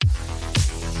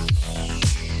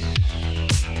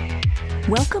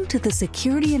Welcome to the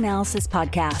Security Analysis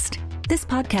Podcast. This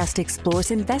podcast explores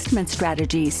investment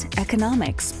strategies,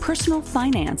 economics, personal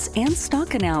finance, and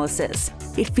stock analysis.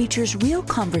 It features real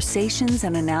conversations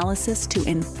and analysis to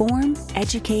inform,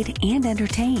 educate, and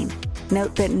entertain.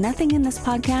 Note that nothing in this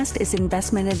podcast is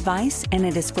investment advice, and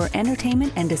it is for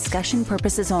entertainment and discussion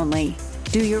purposes only.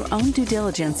 Do your own due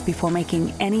diligence before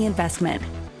making any investment.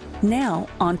 Now,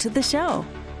 on to the show.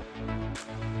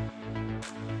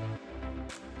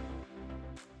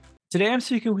 Today, I'm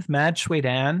speaking with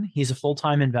Soueidan. He's a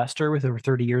full-time investor with over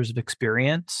 30 years of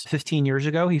experience. 15 years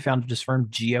ago, he founded his firm,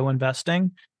 Geo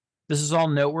Investing. This is all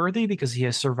noteworthy because he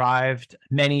has survived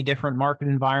many different market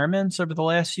environments over the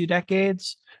last few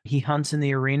decades. He hunts in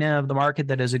the arena of the market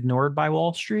that is ignored by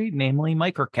Wall Street, namely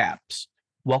microcaps.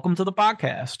 Welcome to the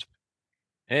podcast.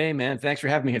 Hey, man, thanks for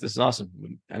having me here. This is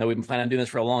awesome. I know we've been planning on doing this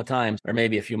for a long time, or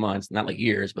maybe a few months, not like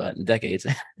years, but decades.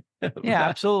 Yeah,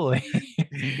 absolutely.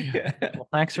 Well,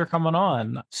 thanks for coming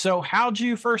on. So how'd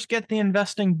you first get the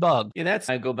investing bug? Yeah,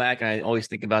 I go back and I always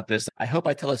think about this. I hope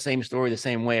I tell the same story the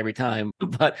same way every time,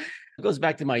 but it goes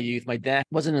back to my youth. My dad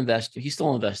was an investor. He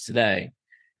still invests today.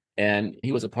 And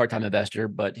he was a part-time investor,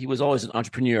 but he was always an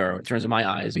entrepreneur in terms of my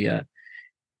eyes. Yeah.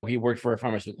 He worked for a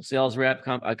pharmaceutical sales rep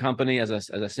company as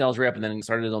a sales rep, and then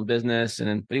started his own business.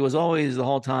 But he was always the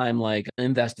whole time like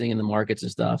investing in the markets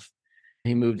and stuff.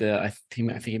 He moved to, I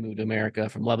think he moved to America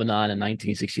from Lebanon in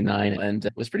 1969, and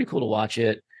it was pretty cool to watch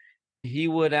it. He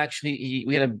would actually,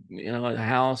 we had a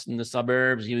house in the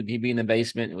suburbs. He'd be in the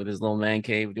basement with his little man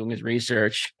cave doing his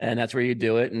research, and that's where he'd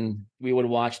do it. And we would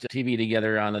watch the TV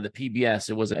together on the PBS.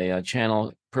 It was a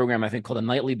channel program, I think, called the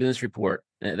Nightly Business Report.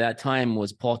 And at that time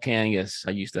was Paul Kangas.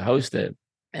 I used to host it,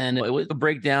 and it was a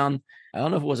breakdown. I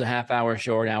don't know if it was a half-hour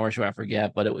show or an hour show, I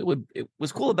forget, but it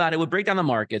was cool about it. It would break down the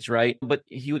markets, right? But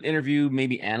he would interview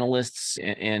maybe analysts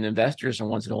and investors and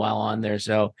once in a while on there.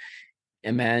 So,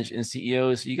 and manage and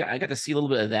CEOs. So I got to see a little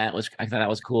bit of that. I thought that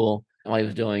was cool while he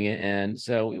was doing it. And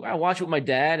so I watched it with my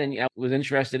dad, and I was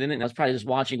interested in it. And I was probably just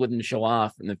watching with him to show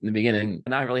off in the beginning,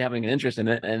 not really having an interest in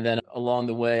it. And then along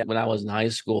the way, when I was in high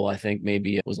school, I think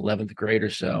maybe it was 11th grade or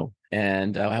so,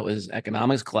 and I was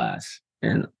economics class,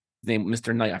 and named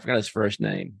Mr. Knight. I forgot his first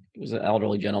name. He was an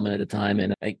elderly gentleman at the time.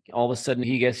 And all of a sudden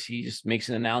he just makes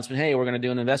an announcement. Hey, we're going to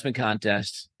do an investment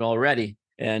contest already.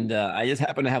 And I just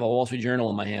happened to have a Wall Street Journal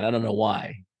in my hand. I don't know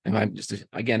why. And I'm just,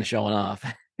 again, showing off.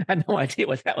 I had no idea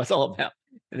what that was all about.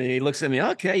 And then he looks at me,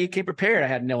 okay, you came prepared. I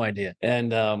had no idea.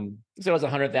 And so it was a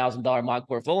 $100,000 mock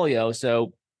portfolio.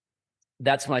 So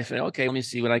that's when I said, okay, let me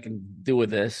see what I can do with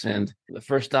this. And the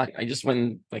first stock, I just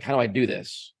went like, how do I do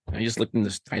this? I just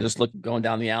looked going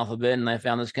down the alphabet, and I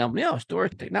found this company. Oh,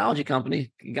 storage technology company.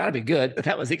 You got to be good.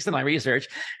 That was extent of my research.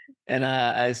 And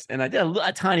I did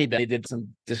a tiny bit. I did some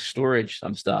storage,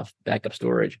 some stuff, backup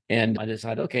storage. And I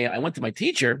decided, okay, I went to my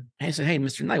teacher. And I said, hey,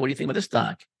 Mr. Knight, what do you think about this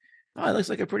stock? Oh, it looks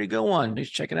like a pretty good one. You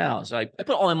should check it out. So I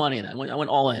put all my money in it. I went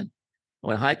all in. I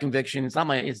went high conviction.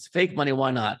 It's fake money.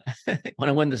 Why not? I want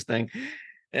to win this thing.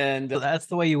 And that's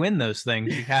the way you win those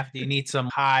things. You need some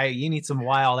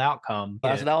wild outcome.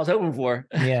 That's what I was hoping for.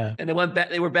 Yeah. And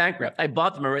they were bankrupt. I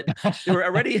bought them already. They were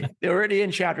already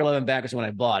in chapter 11 bankruptcy when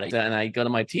I bought it. And I go to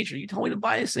my teacher, you told me to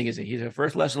buy this thing. He's a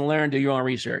first lesson learned, do your own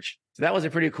research. So that was a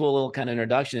pretty cool little kind of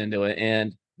introduction into it.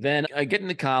 And then I get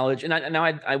into college, and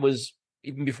I was,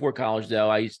 even before college though,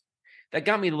 that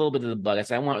got me a little bit of the bug. I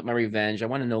said, I want my revenge. I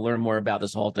want to learn more about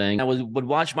this whole thing. I would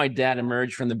watch my dad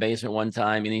emerge from the basement one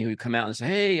time, and he would come out and say,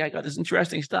 hey, I got this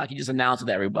interesting stock. He just announced it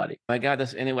to everybody. I got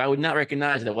this, and I would not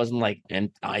recognize it. It wasn't like an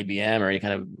IBM or any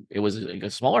kind of, it was like a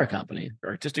smaller company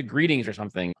or just a Greetings or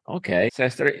something. Okay. So I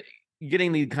started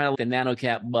getting the kind of the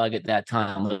nano-cap bug at that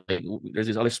time. Like, there's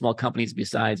these other small companies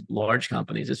besides large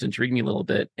companies. It's intrigued me a little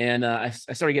bit. And I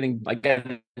got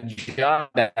a job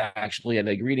actually at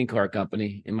a greeting card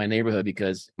company in my neighborhood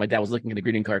because my dad was looking at a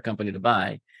greeting card company to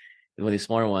buy, one of these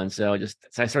smaller ones. So I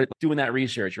started doing that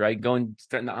research, right?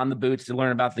 Starting on the boots to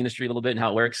learn about the industry a little bit and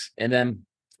how it works. And then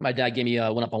my dad gave me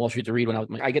one up on Wall Street to read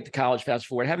when I get to college, fast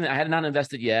forward. I had not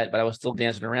invested yet, but I was still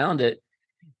dancing around it.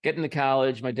 Getting to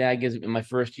college, my dad gives me, in my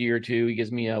first year or two, he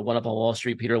gives me a One Up on Wall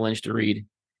Street, Peter Lynch to read.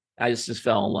 I just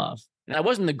fell in love. And I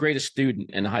wasn't the greatest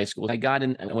student in high school. I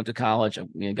went to college,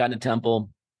 got into Temple,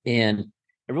 and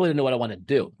I really didn't know what I wanted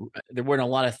to do. There weren't a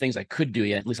lot of things I could do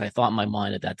yet. At least I thought in my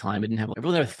mind at that time. I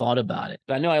really never thought about it.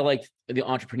 But I know I liked the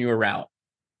entrepreneur route.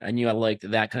 I knew I liked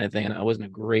that kind of thing. And I wasn't a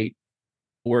great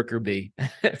worker bee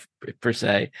per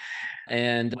se.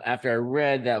 And after I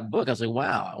read that book, I was like,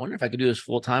 wow, I wonder if I could do this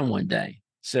full time one day.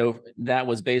 So that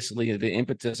was basically the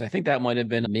impetus. I think that might have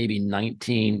been maybe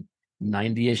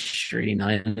 1990-ish or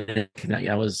 89.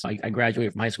 I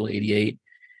graduated from high school in 88.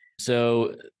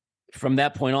 So from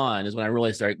that point on is when I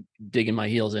really started digging my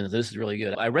heels in. This is really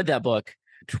good. I read that book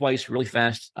twice really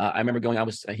fast. I remember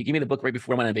he gave me the book right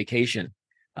before I went on vacation,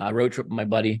 road trip with my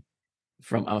buddy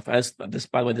from, by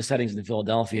the way, the setting's in the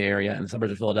Philadelphia area, in the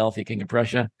suburbs of Philadelphia, King of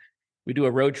Prussia. We do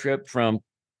a road trip from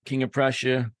King of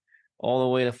Prussia all the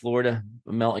way to Florida,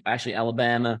 actually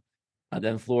Alabama,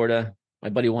 then Florida. My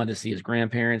buddy wanted to see his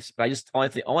grandparents, but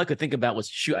all I could think about was,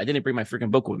 shoot, I didn't bring my freaking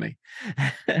book with me.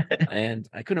 And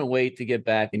I couldn't wait to get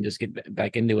back and just get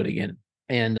back into it again.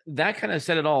 And that kind of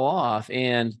set it all off.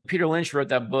 And Peter Lynch wrote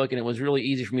that book, and it was really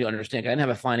easy for me to understand. I didn't have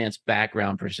a finance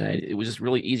background per se. It was just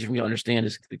really easy for me to understand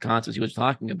the concepts he was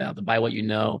talking about, to buy what you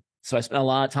know. So I spent a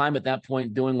lot of time at that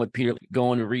point doing what Peter,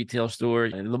 going to retail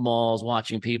stores and the malls,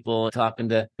 watching people, talking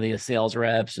to the sales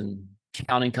reps and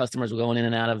counting customers going in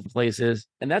and out of places.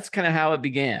 And that's kind of how it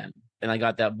began. And I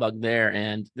got that bug there.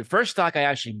 And the first stock I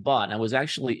actually bought, and I was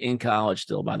actually in college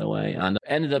still, by the way,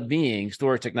 ended up being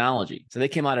Storage Technology. So they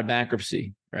came out of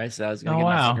bankruptcy, right? So I was going to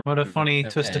wow. What a funny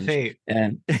twist of fate.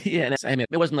 And yeah, and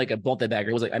it wasn't like a multi-bagger.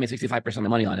 It was like, I made 65% of my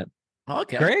money on it.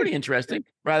 Okay, that's pretty interesting.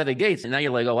 Right out of the gates. And now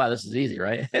you're like, oh, wow, this is easy,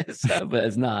 right? But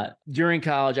it's not. During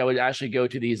college, I would actually go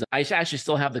to these. I actually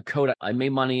still have the code. I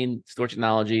made money in Storage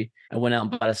Technology. I went out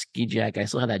and bought a ski jacket. I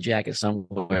still have that jacket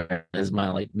somewhere as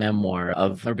my memoir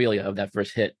of memorabilia of that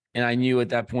first hit. And I knew at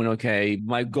that point, okay,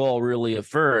 my goal really at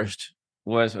first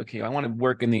was, okay, I want to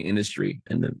work in the industry,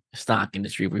 in the stock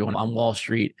industry, if we want on Wall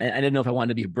Street. And I didn't know if I wanted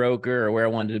to be a broker or where I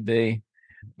wanted to be,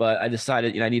 but I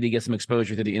decided, I need to get some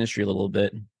exposure to the industry a little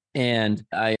bit. And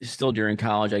I still, during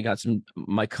college, I got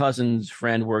my cousin's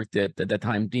friend worked at that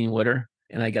time, Dean Witter.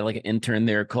 And I got like an intern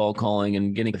there, calling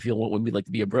and getting to feel what it would be like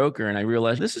to be a broker. And I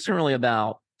realized this isn't really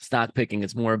about stock picking.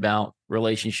 It's more about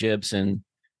relationships and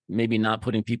maybe not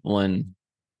putting people in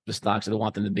the stocks that I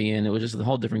want them to be in. It was just a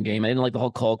whole different game. I didn't like the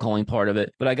whole calling part of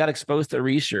it, but I got exposed to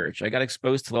research. I got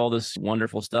exposed to all this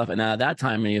wonderful stuff. And at that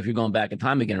time, if you're going back in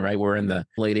time again, right, we're in the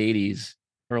late 80s,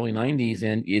 early 90s,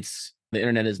 and the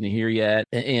internet isn't here yet.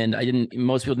 And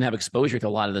most people didn't have exposure to a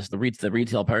lot of this. The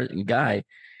retail guy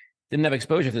didn't have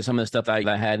exposure to some of the stuff that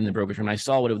I had in the brokerage firm. I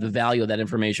saw what the value of that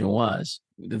information was.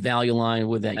 The value line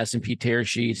with the S&P tear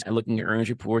sheets and looking at earnings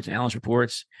reports, analyst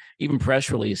reports, even press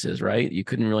releases, right? You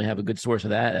couldn't really have a good source of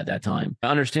that at that time. I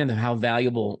understand how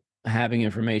valuable having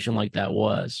information like that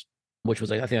was, which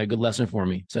was, I think, a good lesson for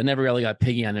me. So I never really got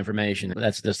piggy on information.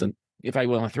 That's just if I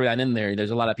want to throw that in there's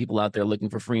a lot of people out there looking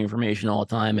for free information all the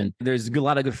time. And there's a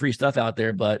lot of good free stuff out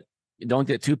there, but don't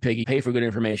get too piggy. Pay for good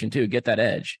information too. Get that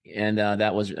edge. And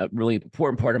that was a really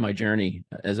important part of my journey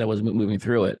as I was moving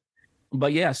through it.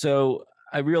 But yeah, so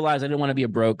I realized I didn't want to be a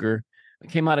broker. I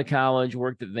came out of college,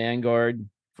 worked at Vanguard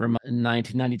from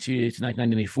 1992 to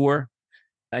 1994.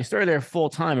 I started there full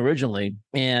time originally.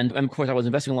 And of course, I was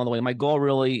investing along the way. My goal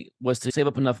really was to save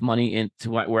up enough money into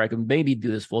where I could maybe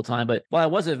do this full time. But while I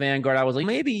was at Vanguard, I was like,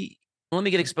 maybe let me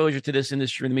get exposure to this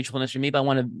industry, the mutual industry. Maybe I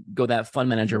want to go that fund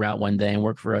manager route one day and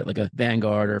work for a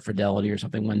Vanguard or Fidelity or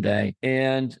something one day.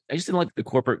 And I just didn't like the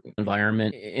corporate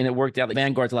environment. And it worked out. Like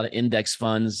Vanguard's a lot of index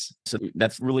funds. So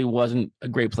that really wasn't a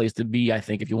great place to be, I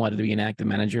think, if you wanted to be an active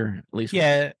manager, at least.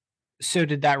 Yeah. So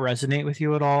did that resonate with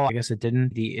you at all? I guess it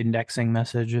didn't, the indexing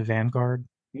message of Vanguard?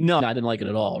 No, I didn't like it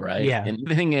at all, right? Yeah. And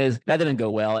the thing is, that didn't go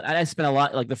well. And I spent a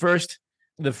lot, like the first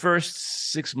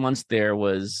 6 months there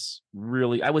was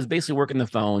really, I was basically working the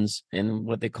phones and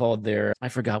what they called I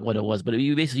forgot what it was, but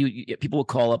people would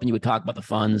call up and you would talk about the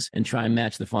funds and try and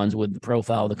match the funds with the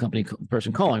profile of the company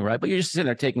person calling, right? But you're just sitting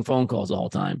there taking phone calls the whole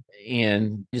time,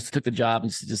 and just took the job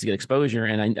just to get exposure.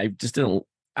 And I just didn't,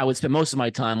 I would spend most of my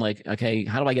time like, okay,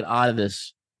 how do I get out of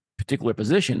this particular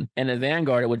position? And at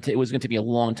Vanguard, it was going to be a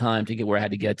long time to get where I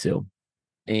had to get to.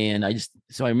 And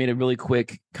so I made a really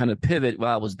quick kind of pivot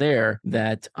while I was there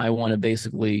that I want to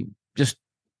basically just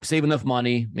save enough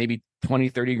money, maybe 20,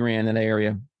 30 grand in that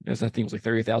area. Because I think it was like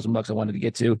 $30,000 I wanted to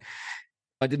get to.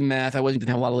 I did math. I wasn't going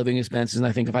to have a lot of living expenses. And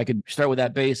I think if I could start with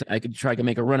that base, I could try to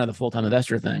make a run of the full-time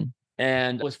investor thing.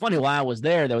 And it was funny, while I was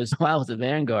there, while I was at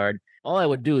Vanguard, all I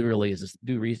would do really is just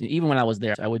do research. Even when I was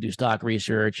there, I would do stock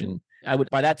research. And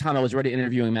by that time, I was already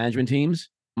interviewing management teams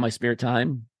in my spare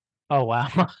time. Oh, wow.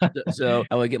 So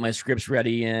I would get my scripts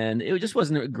ready, and it just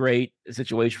wasn't a great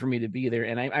situation for me to be there.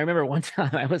 And I remember one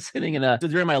time I was sitting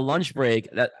during my lunch break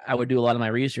that I would do a lot of my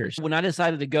research. When I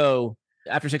decided to go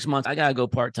after 6 months, I got to go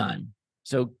part-time.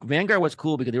 So Vanguard was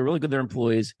cool because they were really good to their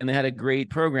employees, and they had a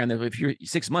great program that if you're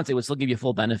 6 months, they would still give you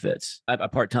full benefits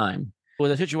at part-time. It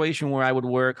was a situation where I would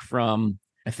work from,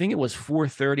 I think it was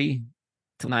 4:30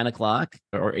 to 9 o'clock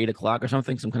or 8 o'clock or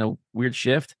something, some kind of weird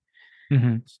shift.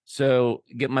 Mm-hmm. So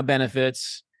get my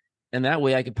benefits, and that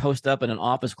way I could post up in an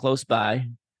office close by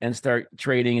and start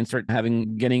trading and start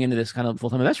getting into this kind of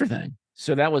full-time investor thing.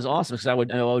 So that was awesome because I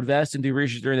would invest and do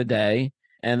research during the day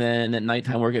and then at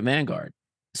nighttime work at Vanguard.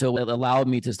 So it allowed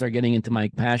me to start getting into my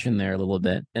passion there a little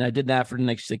bit. And I did that for the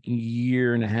next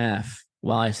year and a half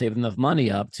while I saved enough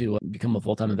money up to become a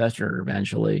full-time investor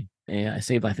eventually. And I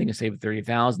saved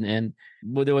 30,000. And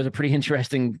there was a pretty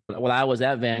interesting, when I was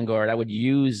at Vanguard, I would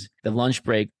use the lunch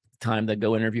break time to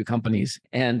go interview companies.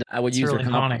 And I would use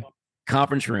their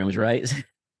conference rooms, right?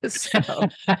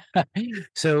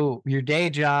 So your day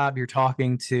job, you're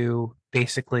talking to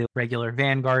basically regular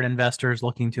Vanguard investors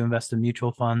looking to invest in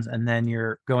mutual funds, and then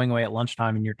you're going away at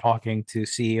lunchtime and you're talking to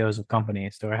CEOs of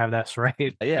companies. Do I have that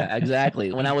right? Yeah,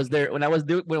 exactly. When I was there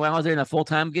in a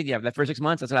full-time gig, that first 6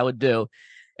 months, that's what I would do.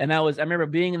 And I remember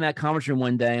being in that conference room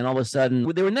one day, and all of a sudden,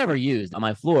 they were never used on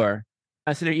my floor.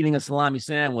 I sit there eating a salami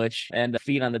sandwich and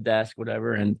feet on the desk,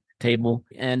 whatever, and table.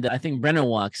 And I think Brennan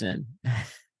walks in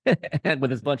and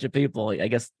with this bunch of people. I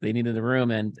guess they needed a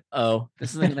room, and this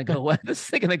isn't going to go well. This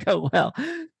isn't going to go well.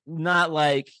 Not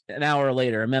like an hour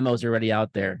later, a memo's already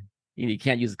out there. You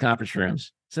can't use the conference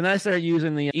rooms. So then I started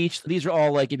using these are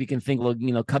all like, if you can think,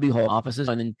 cubbyhole offices,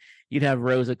 and then you'd have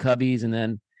rows of cubbies, and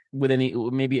then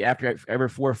maybe after every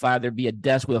 4 or 5, there'd be a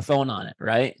desk with a phone on it,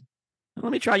 right?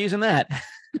 Let me try using that.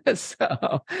 So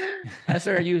I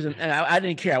started using, and I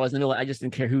didn't care. I just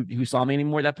didn't care who saw me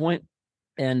anymore at that point.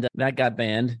 And that got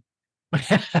banned.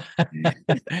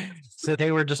 So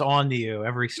they were just on to you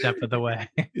every step of the way.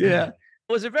 Yeah. It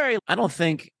was I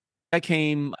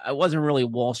wasn't really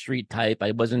Wall Street type.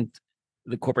 I wasn't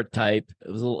the corporate type.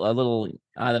 It was a little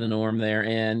out of the norm there.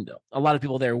 And a lot of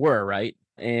people there were, right?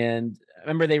 And I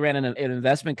remember they ran an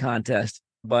investment contest,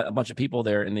 but a bunch of people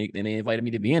there, and they invited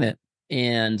me to be in it.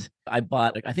 And I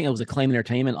bought, I think it was Acclaim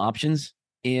Entertainment options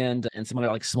and some other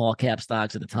like small cap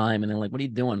stocks at the time. And they're like, "What are you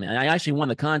doing, man?" I actually won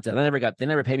the contest. They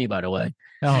never paid me, by the way.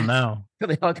 Oh no.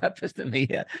 They all got pissed at me.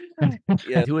 Yeah.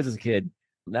 Who was this kid?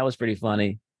 That was pretty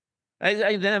funny.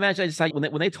 I decided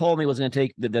when they told me it was going to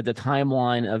take the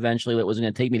timeline eventually, it was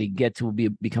going to take me to get to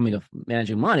becoming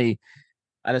managing money.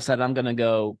 I decided I'm going to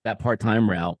go that part-time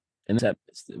route. And that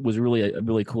was really a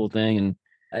really cool thing. And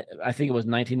I think it was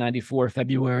 1994,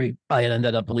 February, I had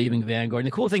ended up leaving Vanguard. And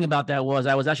the cool thing about that was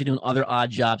I was actually doing other odd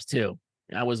jobs too.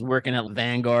 I was working at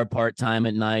Vanguard part-time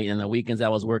at night, and the weekends I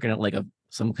was working at like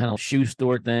some kind of shoe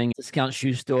store thing, discount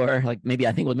shoe store. Like I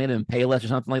think it was made in Payless or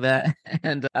something like that.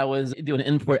 And I was doing an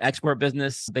import-export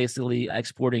business, basically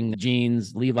exporting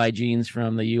jeans, Levi jeans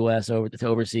from the US over to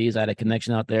overseas. I had a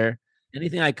connection out there.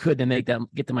 Anything I could to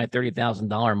get to my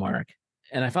 $30,000 mark.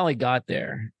 And I finally got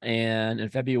there, and in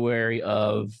February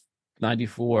of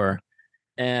 94.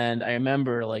 And I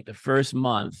remember like the first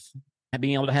month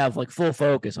being able to have like full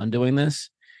focus on doing this.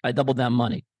 I doubled that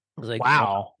money. I was like,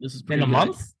 wow, this is in a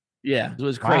month? Yeah, it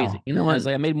was crazy. Wow. I was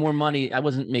like, I made more money. I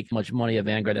wasn't making much money at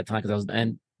Vanguard at that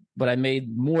time but I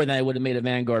made more than I would have made at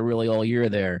Vanguard really all year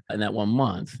there in that 1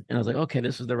 month. And I was like, okay,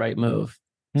 this is the right move.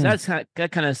 So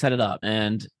that kind of set it up,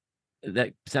 and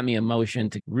that set me in motion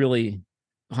to really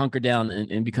hunker down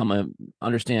and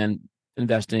understand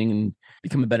investing and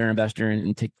become a better investor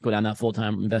and go down that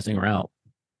full-time investing route.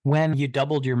 When you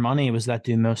doubled your money, was that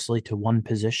due mostly to one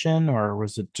position, or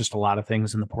was it just a lot of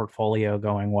things in the portfolio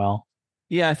going well?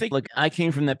 Yeah, I think I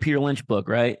came from that Peter Lynch book,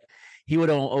 right? He would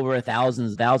own over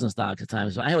 1,000 stocks at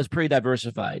times. So I was pretty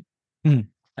diversified.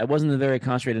 I wasn't a very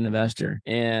concentrated investor,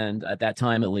 and at that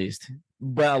time at least.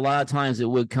 But a lot of times it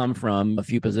would come from a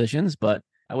few positions, but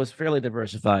I was fairly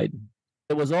diversified.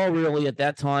 It was all really at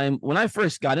that time. When I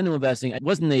first got into investing, I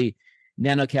wasn't a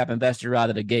nano cap investor out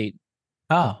of the gate.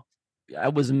 Oh. I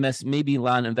was investing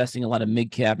a lot of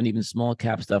mid cap and even small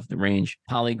cap stuff, the range,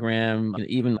 Polygram,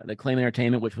 even the Acclaim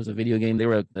Entertainment, which was a video game. They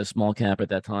were a small cap at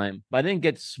that time. But I didn't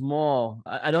get small.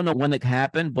 I don't know when it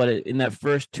happened, but in that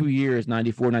first 2 years,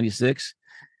 94, 96,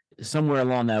 somewhere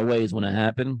along that way is when it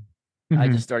happened. I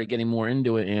just started getting more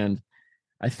into it. And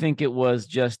I think it was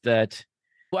just that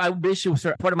I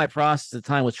basically part of my process at the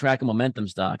time was tracking momentum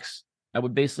stocks. I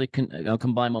would basically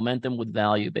combine momentum with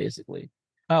value, basically.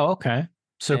 Oh, okay.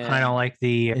 So kind of like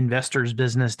the Investor's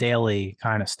Business Daily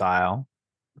kind of style.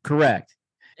 Correct.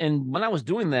 And when I was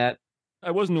doing that, I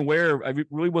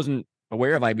really wasn't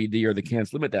aware of IBD or the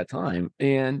Cannes limit at that time.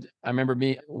 And I remember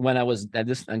when I was at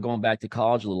this, and going back to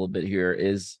college a little bit here,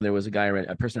 there was a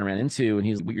person I ran into,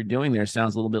 and what you're doing there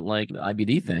sounds a little bit like the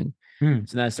IBD thing.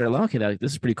 So then I started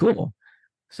this is pretty cool.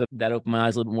 So that opened my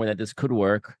eyes a little bit more that this could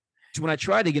work. So when I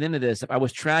tried to get into this, I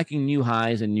was tracking new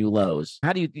highs and new lows.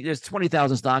 There's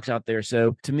 20,000 stocks out there.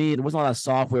 So to me, there wasn't a lot of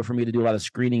software for me to do a lot of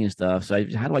screening and stuff. So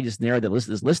how do I just narrow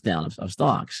this list down of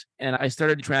stocks? And I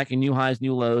started tracking new highs,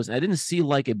 new lows. And I didn't see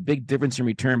like a big difference in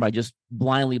return by just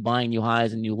blindly buying new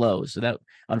highs and new lows. So that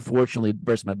unfortunately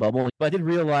burst my bubble. But I did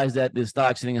realize that the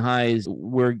stocks hitting highs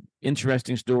were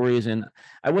interesting stories. And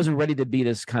I wasn't ready to be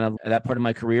this kind of that part of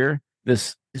my career,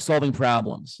 this solving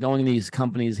problems, going to these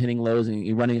companies, hitting lows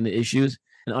and running into issues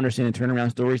and understanding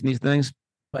turnaround stories and these things.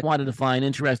 But I wanted to find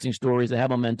interesting stories that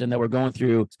have momentum, that were going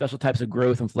through special types of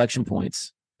growth inflection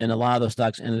points. And a lot of those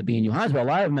stocks ended up being new highs, but a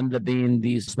lot of them ended up being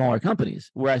these smaller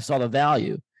companies where I saw the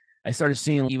value. I started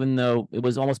seeing, even though it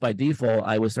was almost by default,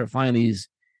 I would start finding these.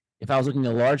 If I was looking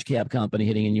at a large cap company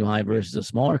hitting a new high versus a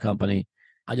smaller company,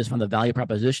 I just found the value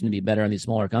proposition to be better on these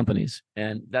smaller companies.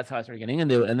 And that's how I started getting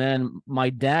into it. And then my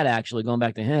dad, actually, going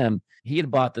back to him, he had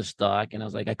bought the stock and I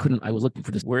was like, I was looking for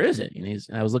this. Where is it? And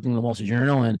I was looking in the Wall Street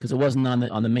Journal, and because it wasn't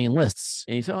on the main lists.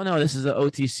 And he said, oh no, this is an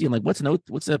OTC. I'm like,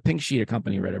 what's a pink sheeter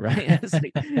company, right?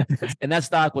 And that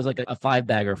stock was like a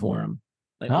 5-bagger for him.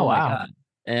 Like, oh wow. My God.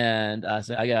 And I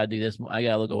said, I got to do this. I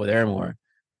got to look over there more.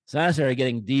 So I started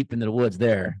getting deep into the woods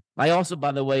there. I also,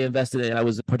 by the way, invested in, I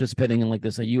was participating in like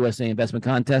this USA investment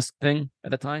contest thing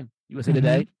at the time, USA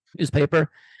Today newspaper.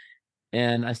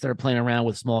 And I started playing around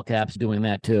with small caps, doing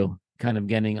that too, kind of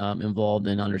getting involved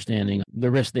in understanding the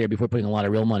risk there before putting a lot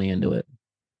of real money into it.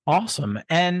 Awesome.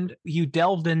 And you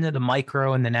delved into the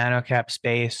micro and the nano cap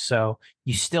space, so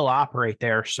you still operate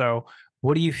there. So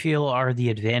what do you feel are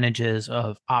the advantages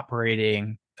of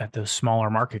operating at those smaller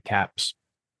market caps?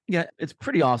 Yeah, it's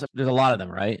pretty awesome. There's a lot of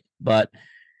them, right? But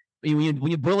when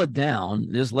you boil it down,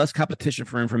 there's less competition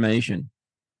for information.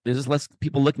 There's just less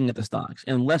people looking at the stocks,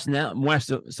 and less now, more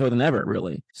so than ever,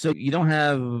 really. So you don't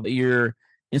have your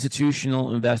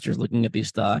institutional investors looking at these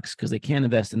stocks because they can't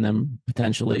invest in them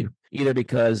potentially, either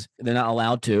because they're not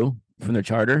allowed to from their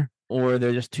charter, or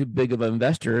they're just too big of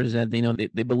investors and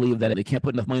they believe that they can't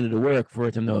put enough money to work for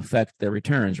it to affect their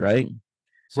returns, right?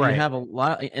 So you have a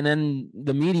lot, and then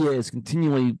the media is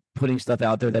continually putting stuff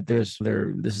out there that this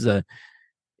is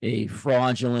a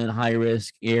fraudulent, high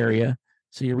risk area.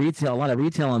 So a lot of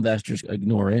retail investors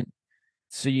ignore it.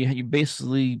 So you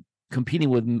basically competing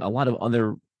with a lot of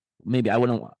other, maybe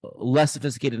less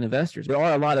sophisticated investors. There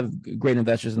are a lot of great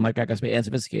investors in the microcap space and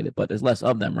sophisticated, but there's less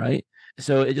of them, right?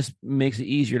 So it just makes it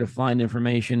easier to find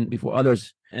information before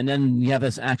others. And then you have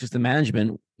this access to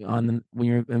management when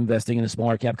you're investing in the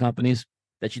smaller cap companies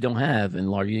that you don't have in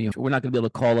large. We're not going to be able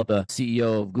to call up a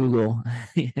CEO of Google,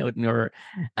 or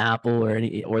Apple,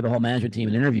 or the whole management team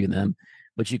and interview them,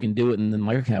 but you can do it in the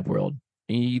microcap world.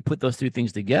 And you put those two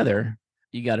things together,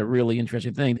 you got a really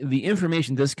interesting thing. The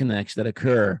information disconnects that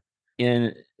occur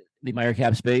in the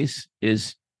microcap space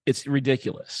it's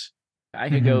ridiculous.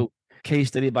 I could go case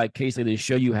study by case study to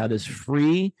show you how this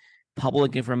free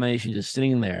public information is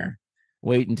sitting there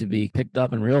waiting to be picked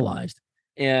up and realized.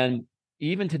 And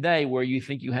even today, where you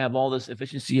think you have all this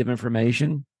efficiency of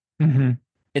information,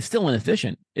 it's still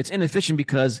inefficient. It's inefficient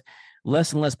because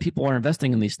less and less people are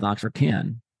investing in these stocks, or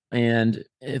can. And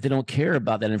if they don't care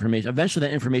about that information, eventually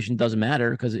that information doesn't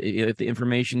matter, because if the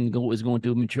information is going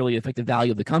to materially affect the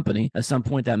value of the company, at some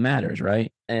point that matters,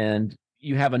 right? And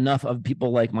you have enough of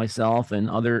people like myself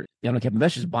and other cap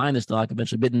investors buying the stock,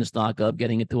 eventually bidding the stock up,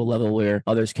 getting it to a level where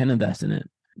others can invest in it.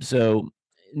 So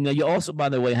now you also, by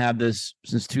the way, have this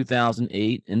since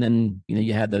 2008, and then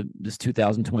you had this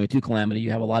 2022 calamity.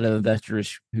 You have a lot of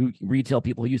investors, retail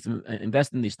people who used to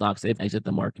invest in these stocks, they've exited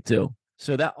the market too.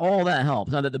 So all that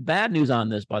helps. Now, the bad news on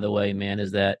this, by the way, man,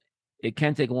 is that it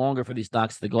can take longer for these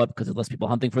stocks to go up because there's less people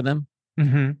hunting for them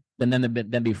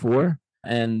than before,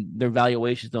 and their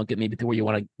valuations don't get maybe to where you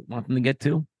want them to get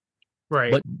to.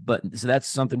 Right. But so that's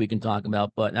something we can talk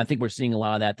about. But I think we're seeing a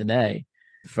lot of that today,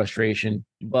 frustration.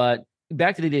 But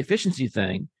back to the efficiency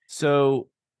thing. So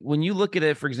when you look at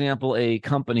it, for example,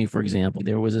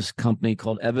 there was this company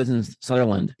called Evans &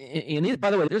 Sutherland. And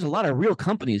by the way, there's a lot of real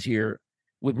companies here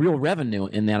with real revenue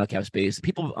in the nano-cap space.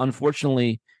 People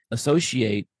unfortunately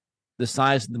associate the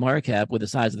size of the market cap with the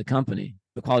size of the company,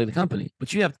 the quality of the company.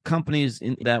 But you have companies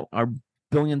that are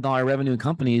billion-dollar revenue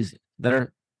companies that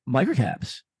are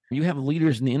microcaps. You have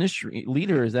leaders in the industry,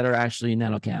 leaders that are actually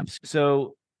nano-caps.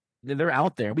 So they're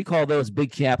out there. We call those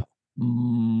big cap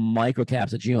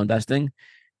microcaps at geo investing.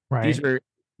 Right. These are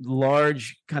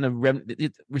large, kind of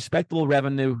respectable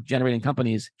revenue generating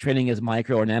companies trading as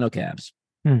micro or nano caps.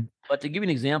 But to give you an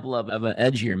example of an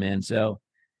edge here, man. So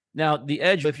now the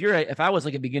edge, if I was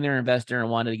like a beginner investor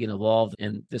and wanted to get involved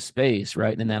in this space,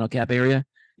 right, in the nano cap area,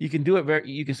 you can do it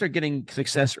you can start getting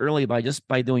success early by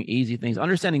doing easy things,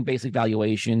 understanding basic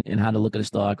valuation and how to look at a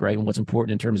stock, right? And what's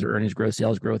important in terms of earnings growth,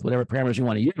 sales growth, whatever parameters you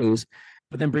want to use,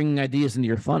 but then bringing ideas into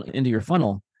your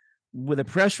funnel with a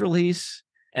press release,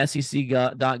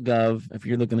 sec.gov, if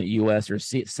you're looking at US, or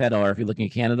SEDAR, if you're looking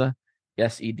at Canada,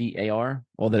 SEDAR,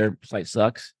 well, their site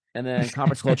sucks. And then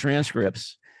conference call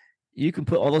transcripts. You can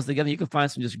put all those together. You can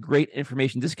find some just great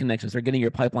information disconnects and start getting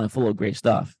your pipeline full of great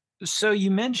stuff. So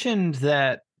you mentioned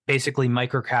that basically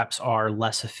microcaps are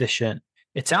less efficient.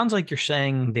 It sounds like you're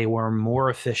saying they were more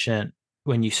efficient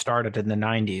when you started in the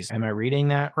 90s. Am I reading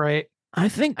that right? I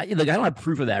think, I don't have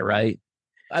proof of that, right?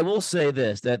 I will say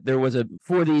this, that there was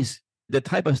the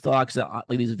type of stocks that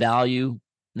like these value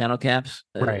nanocaps,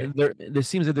 right? There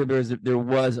seems that there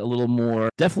was a little more,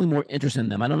 definitely more interest in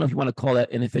them. I don't know if you want to call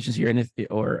that inefficiency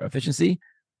or efficiency,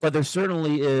 but there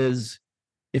certainly is.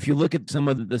 If you look at some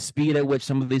of the speed at which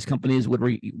some of these companies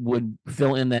would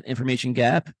fill in that information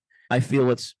gap, I feel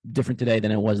it's different today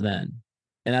than it was then.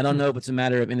 And I don't know if it's a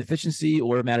matter of inefficiency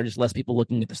or a matter of just less people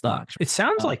looking at the stocks. It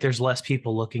sounds like there's less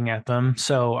people looking at them.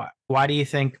 So why do you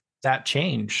think that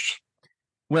changed?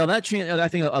 Well, that changed, I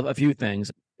think, a few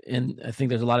things. And I think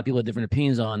there's a lot of people with different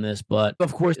opinions on this. But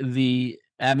of course, the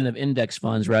advent of index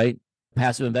funds, right?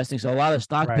 Passive investing. So a lot of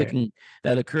stock picking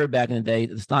that occurred back in the day,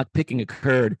 the stock picking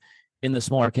occurred in the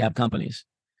smaller cap companies.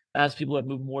 As people have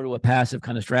moved more to a passive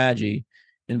kind of strategy,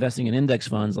 investing in index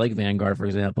funds like Vanguard, for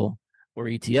example, or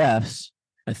ETFs,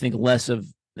 I think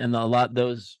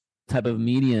those type of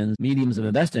mediums of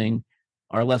investing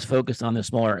are less focused on the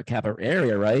smaller cap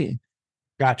area, right?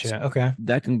 Gotcha. Okay.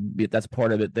 That's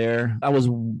part of it there. I was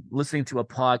listening to a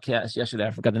podcast yesterday. I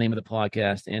forgot the name of the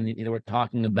podcast. And they were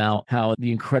talking about how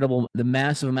the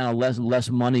massive amount of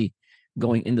less money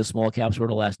going into small caps over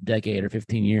the last decade or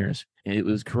 15 years. It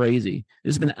was crazy.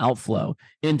 There's been an outflow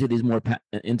into these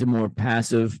more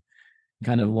passive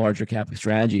kind of larger cap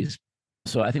strategies.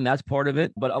 So I think that's part of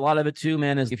it. But a lot of it too,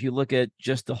 man, is if you look at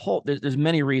just the whole, there's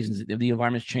many reasons the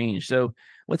environment's changed. So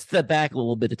let's step back a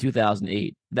little bit to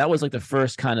 2008. That was like the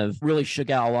first kind of really shook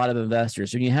out a lot of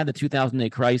investors. So when you had the 2008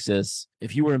 crisis,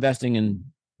 if you were investing in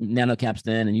nano caps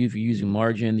then and you were using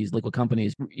margin, these liquid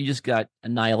companies, you just got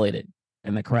annihilated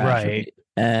in the crash. Right.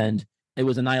 And it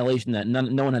was annihilation that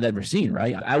no one had ever seen,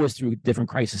 right? I was through different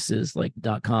crises like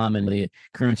 .com and the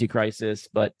currency crisis,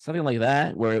 but something like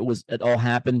that where it all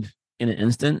happened in an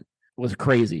instant was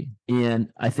crazy.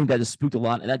 And I think that just spooked a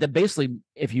lot. And that basically,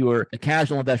 if you were a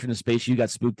casual investor in the space, you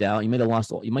got spooked out. You might have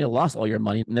lost all your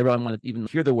money. Never want to even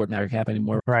hear the word microcap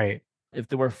anymore. Right. If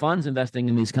there were funds investing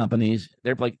in these companies,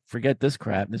 they're like, forget this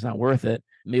crap. It's not worth it.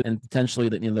 Maybe, and potentially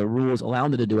the rules allowing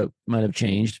them to do it might have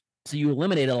changed. So you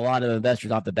eliminated a lot of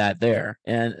investors off the bat there.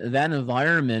 And that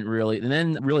environment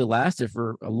really lasted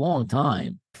for a long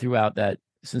time throughout that,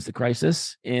 since the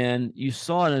crisis. And you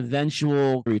saw an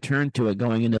eventual return to it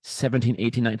going into 17,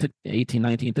 18,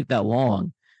 19. It took that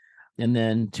long. And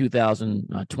then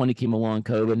 2020 came along,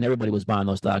 COVID, and everybody was buying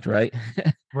those stocks, right?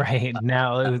 Right.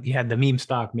 Now you had the meme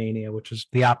stock mania, which was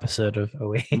the opposite of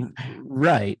 08.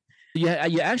 Right. Yeah,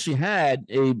 you actually had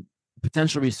a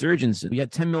potential resurgence. We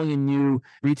had 10 million new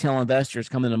retail investors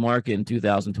come into the market in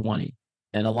 2020.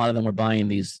 And a lot of them were buying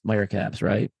these microcaps,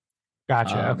 right?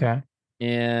 Gotcha. Okay.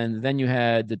 And then you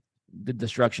had the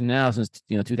destruction now since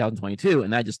 2022,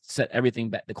 and that just set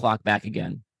everything back, the clock back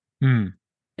again. And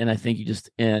I think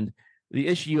and the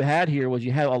issue you had here was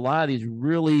you had a lot of these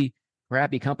really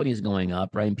crappy companies going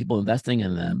up, right, and people investing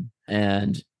in them.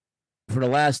 And for the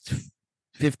last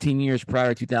 15 years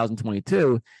prior to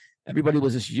 2022, everybody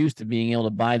was just used to being able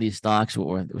to buy these stocks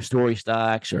or story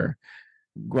stocks or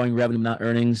growing revenue, not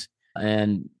earnings,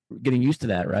 and getting used to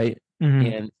that, right? Mm-hmm.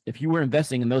 And if you were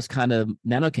investing in those kind of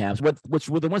nano caps, which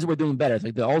were the ones that were doing better, it's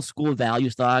like the old school value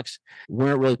stocks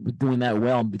weren't really doing that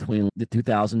well between the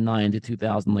 2009 to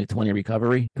 2020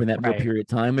 recovery during that real period of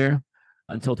time there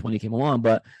until 20 came along.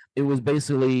 But it was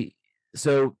basically,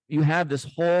 so you have this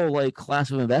whole like class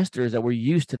of investors that were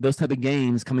used to those type of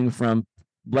gains coming from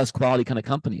less quality kind of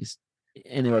companies.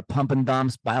 And they were pump and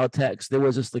dumps, biotechs. There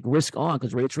was just like risk on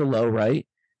because rates were low, right?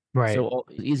 Right. So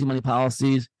easy money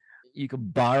policies. You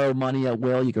could borrow money at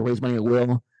will. You could raise money at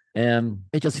will. And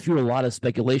it just fueled a lot of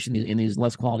speculation in these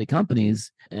less quality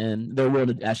companies. And they're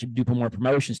willing to actually do more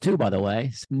promotions too, by the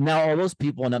way. Now all those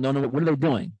people don't know what are they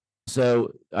doing.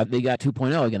 So they got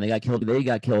 2.0 again. They got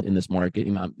killed in this market.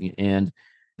 And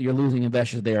you're losing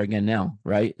investors there again now,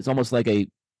 right? It's almost like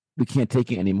we can't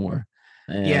take it anymore.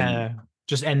 And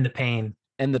just end the pain.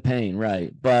 End the pain,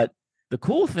 right. But the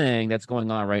cool thing that's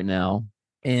going on right now,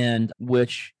 and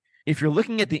which if you're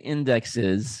looking at the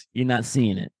indexes, you're not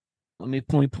seeing it. Let me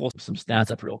pull some stats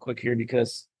up real quick here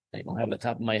because I don't have it at the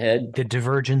top of my head. The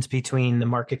divergence between the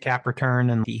market cap return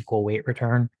and the equal weight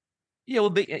return. Yeah, well,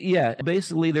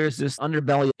 basically there's this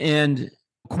underbelly and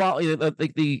quality.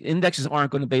 Like the indexes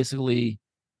aren't going to basically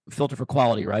filter for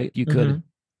quality, right? You could,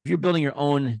 if you're building your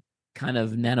own kind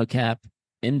of nano cap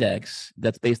index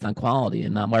that's based on quality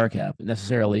and not market cap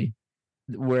necessarily,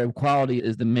 where quality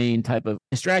is the main type of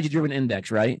strategy-driven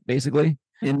index, right? Basically,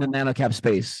 in the nano cap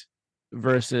space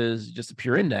versus just a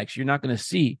pure index, you're not going to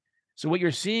see. So what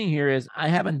you're seeing here is I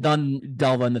haven't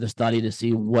delve into the study to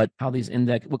see how these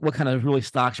what kind of really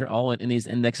stocks are all in these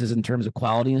indexes in terms of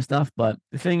quality and stuff. But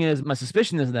the thing is, my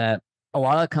suspicion is that a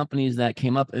lot of companies that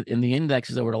came up in the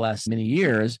indexes over the last many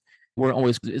years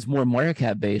is more market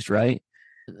cap based, right?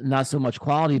 Not so much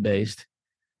quality based.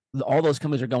 All those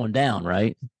companies are going down,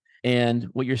 right? And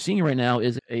what you're seeing right now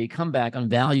is a comeback on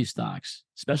value stocks,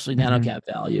 especially nano cap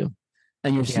value.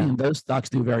 And you're seeing those stocks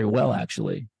do very well,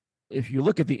 actually. If you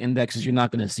look at the indexes, you're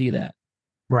not going to see that.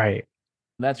 Right.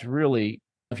 That's really,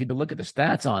 if you look at the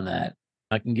stats on that,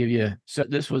 I can give you. So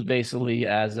this was basically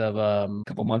as of a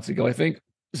couple months ago, I think.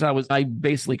 So I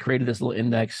basically created this little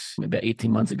index about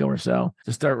 18 months ago or so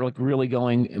to start really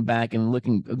going back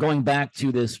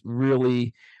to this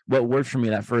really what worked for me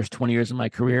that first 20 years of my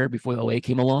career before the 08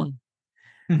 came along.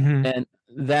 And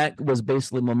that was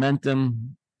basically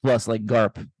momentum plus like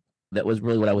GARP. That was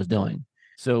really what I was doing.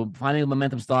 So finding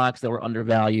momentum stocks that were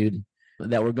undervalued,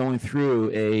 that were going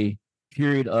through a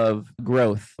period of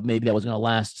growth, maybe that was going to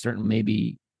last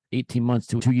maybe 18 months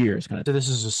to 2 years kind of. So this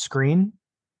is a screen?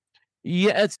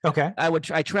 Yeah, it's okay.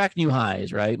 I track new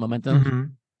highs, right?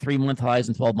 Momentum, 3-month highs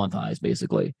and 12-month highs,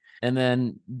 basically. And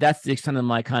then that's the extent of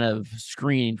my kind of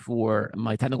screen for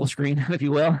my technical screen, if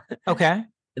you will. Okay.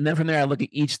 And then from there, I look at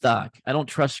each stock. I don't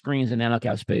trust screens in nano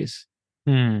cap space.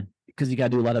 Because you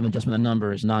got to do a lot of adjustment of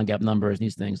numbers, non-GAAP numbers,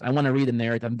 these things. I want to read the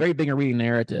narrative. I'm very big on reading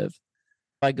narrative.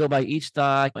 I go by each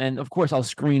stock, and of course, I'll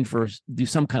screen first, do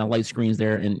some kind of light screens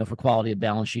there and for quality of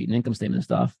balance sheet and income statement and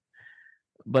stuff.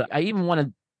 But I even want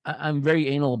to, I'm very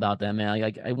anal about that, man.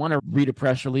 Like I want to read a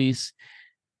press release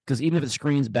because even if it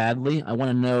screens badly, I want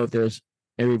to know if there's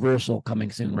a reversal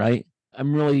coming soon, right?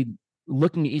 I'm really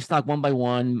looking at each stock one by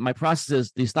one. My process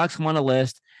is these stocks come on a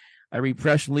list. I read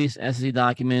press release, SEC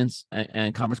documents,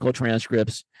 and conference call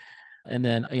transcripts. And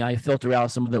then I filter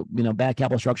out some of the bad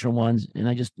capital structure ones, and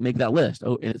I just make that list.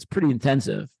 Oh, and it's pretty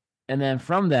intensive. And then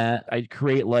from that, I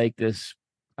create like this.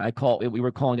 We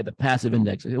were calling it the passive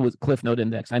index. It was Cliff Note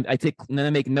Index. I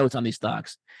make notes on these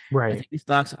stocks. Right. I take these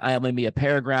stocks. I have maybe a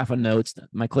paragraph of notes,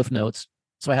 my Cliff Notes.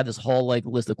 So I had this whole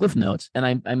list of Cliff Notes,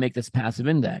 and I make this passive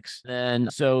index.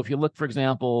 And so if you look, for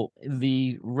example,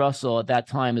 the Russell at that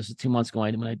time, this is 2 months ago,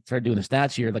 when I started doing the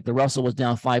stats here, like the Russell was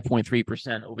down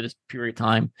 5.3% over this period of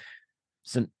time.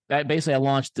 So basically I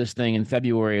launched this thing in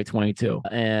February of 22,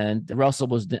 and the Russell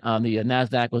was on the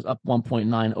NASDAQ was up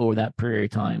 1.9 over that period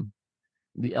of time.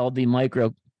 The LD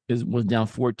micro was down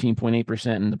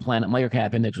 14.8%, and the Planet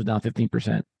Microcap index was down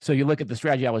 15%. So you look at the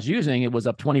strategy I was using, it was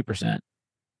up 20%.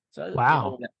 So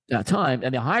wow, that time,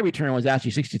 and the high return was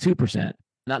actually 62%.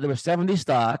 Now there were 70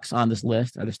 stocks on this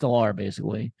list, or there still are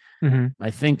basically.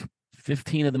 I think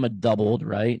 15 of them had doubled,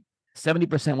 right?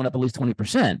 70% went up at least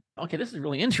 20%. Okay, this is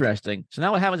really interesting. So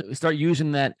now what happens is we start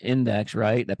using that index,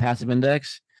 right? That passive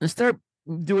index, and start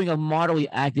doing a moderately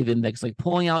active index, like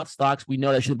pulling out stocks we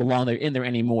know that shouldn't belong there in there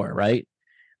anymore, right?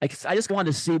 Like I just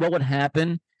wanted to see what would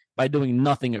happen by doing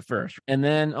nothing at first. And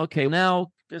then, okay,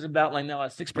 now there's about like now a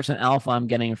 6% alpha I'm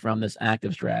getting from this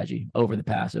active strategy over the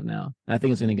passive now. And I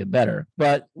think it's going to get better.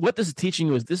 But what this is teaching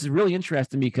you is this is really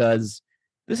interesting because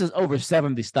this is over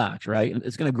 70 stocks, right? And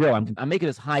it's going to grow. I'm making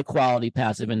this high quality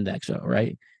passive index,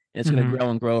 right? And it's going to grow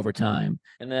and grow over time.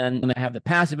 And then when I have the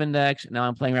passive index, now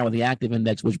I'm playing around with the active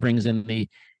index, which brings in the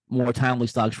more timely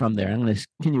stocks from there. I'm going to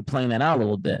continue playing that out a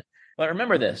little bit. But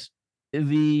remember this,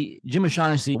 the Jim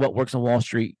O'Shaughnessy, What Works on Wall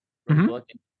Street book,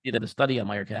 did a study on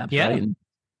Microcaps, right?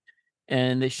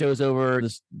 And it shows over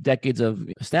this decades of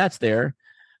stats there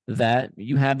that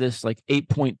you have this like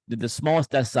the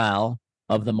smallest decile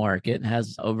of the market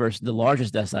has versus the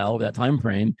largest decile over that time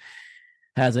frame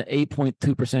has an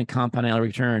 8.2% compound annual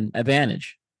return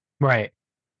advantage. Right.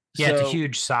 Yeah, so, it's a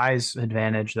huge size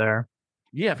advantage there.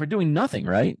 Yeah, for doing nothing,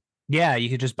 right? Yeah, you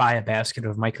could just buy a basket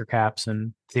of microcaps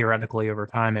and theoretically over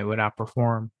time it would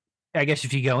outperform. I guess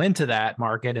if you go into that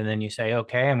market and then you say,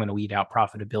 okay, I'm going to weed out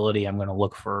profitability, I'm going to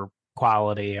look for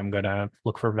quality, I'm going to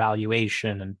look for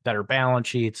valuation and better balance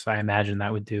sheets, I imagine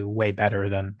that would do way better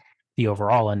than the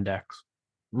overall index.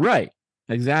 Right.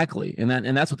 Exactly. And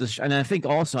that's what this, and I think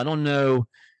also, I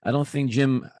don't think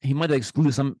Jim, he might have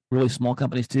excluded some really small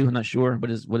companies too. I'm not sure what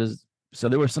his So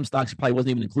there were some stocks that probably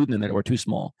wasn't even included in that or too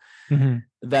small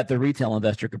that the retail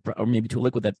investor could, or maybe too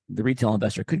liquid that the retail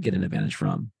investor could get an advantage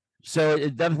from. So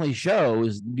it definitely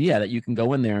shows, that you can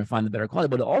go in there and find the better quality.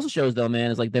 But it also shows, though, man,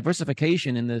 is like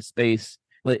diversification in this space.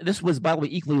 Like this was, by the way,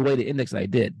 equally weighted index that I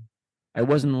did. I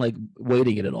wasn't like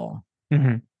weighting it at all.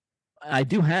 I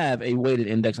do have a weighted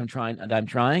index I'm trying.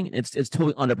 It's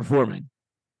totally underperforming.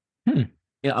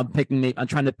 I'm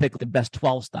trying to pick the best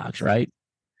 12 stocks, right?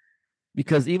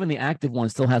 Because even the active one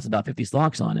still has about 50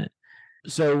 stocks on it.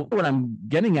 So what I'm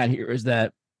getting at here is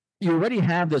that you already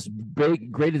have this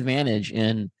great advantage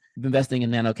in investing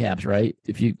in nano caps, right?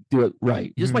 If you do it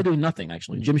right, just by doing nothing,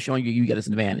 actually. Jim's showing you get this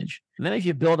advantage. And then if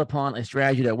you build upon a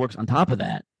strategy that works on top of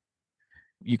that,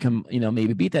 you can,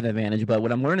 maybe beat that advantage. But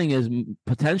what I'm learning is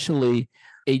potentially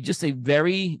just a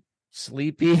very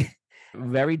sleepy,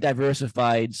 very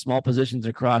diversified small positions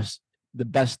across the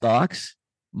best stocks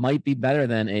might be better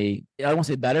than I won't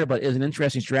say better, but is an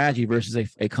interesting strategy versus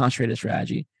a concentrated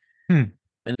strategy. And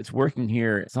it's working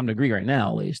here to some degree right now,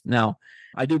 at least. Now,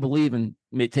 I do believe in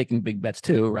taking big bets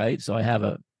too, right? So I have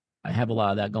a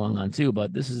lot of that going on too.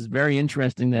 But this is very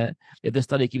interesting that if this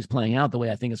study keeps playing out the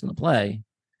way I think it's going to play,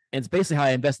 and it's basically how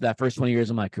I invested that first 20 years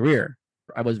of my career.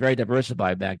 I was very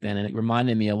diversified back then, and it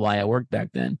reminded me of why I worked back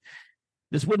then.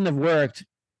 This wouldn't have worked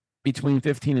between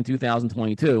 15 and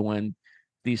 2022 when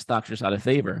these stocks are just out of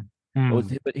favor.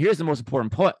 But here's the most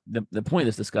important point. The point of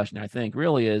this discussion, I think,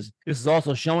 really is this is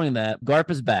also showing that GARP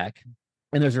is back,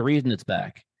 and there's a reason it's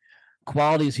back.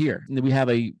 Quality is here. We have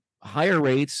a higher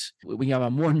rates. We have a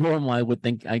more normal, I would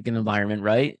think, like an environment,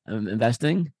 right?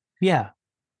 Investing. Yeah.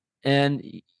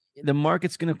 And the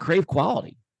market's going to crave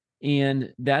quality.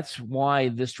 And that's why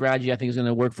this strategy, I think, is going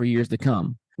to work for years to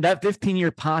come. That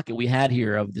 15-year pocket we had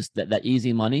here of this that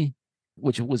easy money,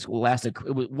 which it wasn't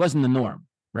the norm,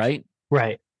 right?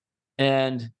 Right.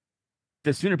 And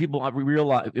the sooner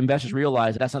investors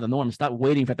realize that's not the norm, stop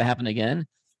waiting for it to happen again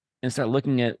and start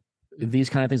looking at these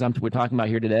kind of things we're talking about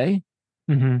here today.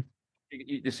 The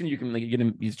sooner you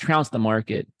can trounce the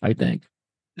market, I think.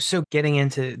 So getting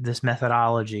into this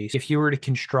methodology, if you were to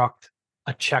construct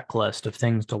a checklist of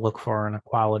things to look for in a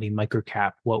quality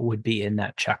microcap, what would be in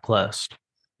that checklist?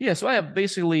 Yeah, so I have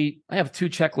two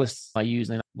checklists I use.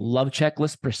 I love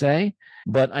checklists per se,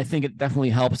 but I think it definitely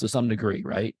helps to some degree,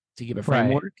 right? To give a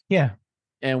framework. Right. Yeah.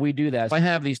 And we do that. So I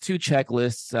have these two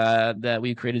checklists that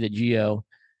we created at Geo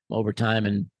over time.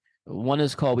 And one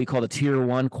is we call the tier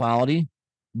 1 quality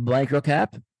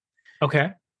microcap.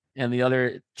 Okay. And the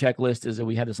other checklist is that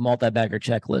we have this multi-bagger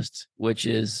checklist, which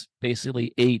is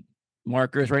basically 8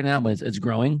 markers right now, but it's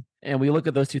growing. And we look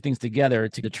at those two things together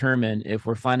to determine if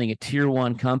we're finding a tier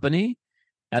 1 company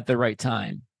at the right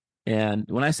time. And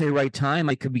when I say right time,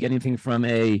 it could be anything from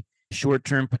a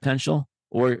short-term potential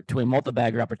or to a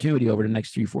multi-bagger opportunity over the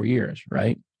next 3-4 years,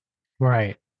 right?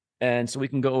 Right. And so we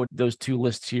can go with those two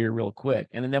lists here real quick.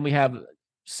 And then we have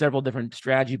several different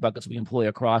strategy buckets we employ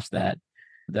across that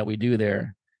we do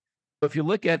there. If you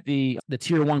look at the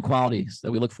tier 1 qualities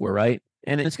that we look for, right?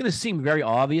 And it's going to seem very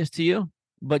obvious to you,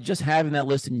 but just having that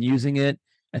list and using it,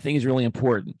 I think is really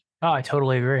important. Oh, I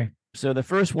totally agree. So the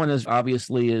first one is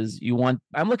obviously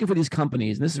I'm looking for these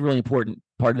companies, and this is a really important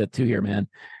part of it too here, man.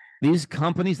 These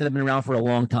companies that have been around for a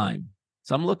long time.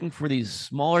 So I'm looking for these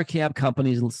smaller cap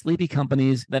companies and sleepy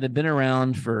companies that have been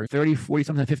around for 30, 40,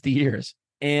 sometimes 50 years.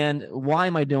 And why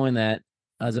am I doing that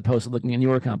as opposed to looking at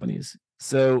newer companies?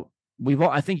 So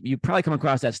I think you probably come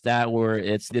across that stat where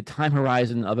it's the time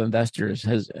horizon of investors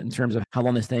has, in terms of how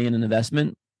long they stay in an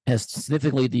investment, has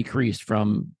significantly decreased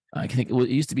from, I think it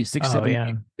used to be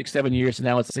 6-7 years. So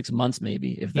now it's 6 months,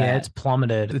 maybe, if that. Yeah, it's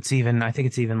plummeted. I think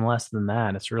it's even less than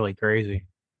that. It's really crazy.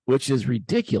 Which is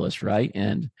ridiculous, right?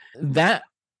 And that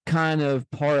kind of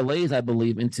parlays, I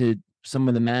believe, into some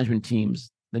of the management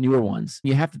teams, the newer ones.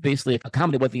 You have to basically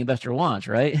accommodate what the investor wants,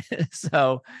 right?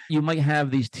 So you might have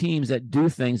these teams that do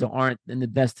things that aren't in the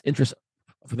best interest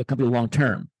for the company long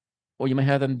term. Or you might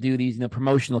have them do these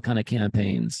promotional kind of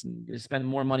campaigns, spend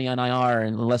more money on IR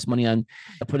and less money on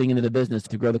putting into the business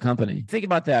to grow the company. Think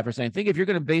about that for a second. Think if you're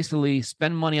going to basically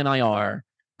spend money on IR,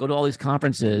 go to all these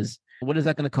conferences, what is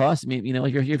that going to cost? I mean,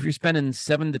 if you're spending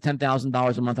 $7,000 to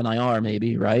 $10,000 a month on IR,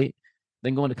 maybe, right?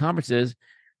 Then going to conferences,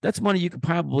 that's money you could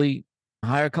probably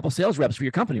hire a couple sales reps for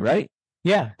your company, right?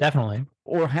 Yeah, definitely.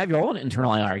 Or have your own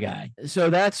internal IR guy. So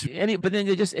but then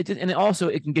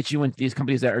it can get you into these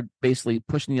companies that are basically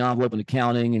pushing the envelope in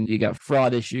accounting, and you got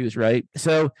fraud issues, right?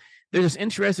 So there's this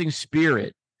interesting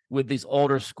spirit with these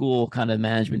older school kind of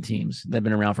management teams that have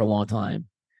been around for a long time.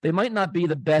 They might not be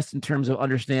the best in terms of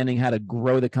understanding how to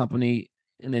grow the company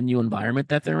in the new environment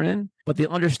that they're in, but they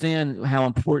understand how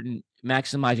important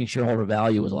maximizing shareholder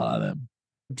value was a lot of them.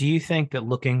 Do you think that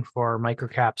looking for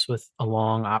microcaps with a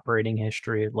long operating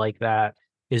history like that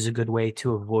is a good way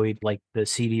to avoid like the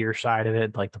seedier side of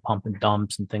it, like the pump and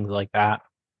dumps and things like that?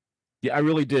 Yeah, I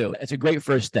really do. It's a great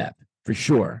first step for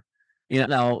sure.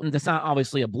 Now that's not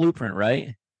obviously a blueprint,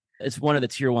 right? It's one of the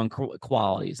tier one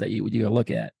qualities that you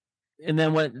look at. And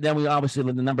then we obviously,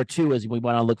 the number two is we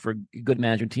want to look for good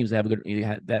management teams that have a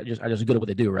good, that just are just good at what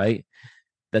they do, right?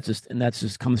 That's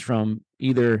just comes from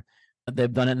either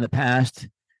they've done it in the past,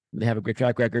 they have a great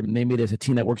track record. Maybe there's a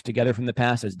team that works together from the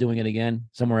past that's doing it again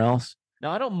somewhere else.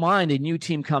 Now, I don't mind a new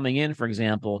team coming in, for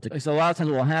example. So a lot of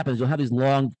times what will happen is you'll have these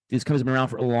companies have been around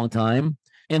for a long time,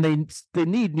 and they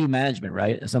need new management,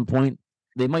 right? At some point,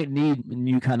 they might need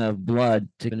new kind of blood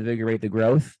to invigorate the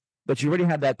growth. But you already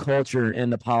have that culture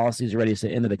and the policies already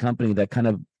set into the company that kind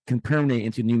of can permeate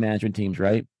into new management teams,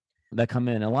 right? That come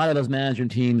in. A lot of those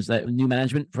management teams, that new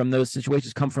management from those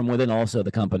situations come from within also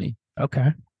the company.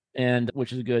 Okay. And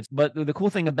which is good. But the cool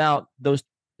thing about those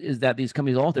is that these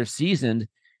companies, all they're seasoned,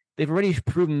 they've already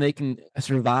proven they can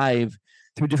survive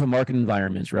through different market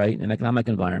environments, right? And economic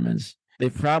environments.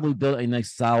 They've probably built a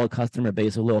nice solid customer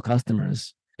base of loyal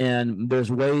customers. And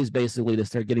there's ways basically to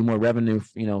start getting more revenue,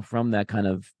 from that kind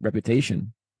of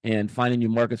reputation and finding new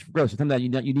markets for growth. So sometimes you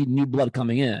need new blood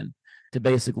coming in to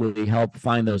basically help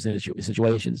find those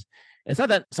situations. It's not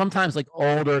that sometimes like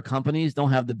older companies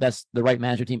don't have the right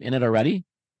management team in it already,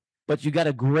 but you got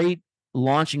a great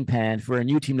launching pad for a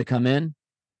new team to come in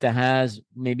that has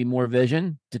maybe more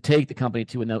vision to take the company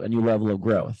to a new level of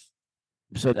growth.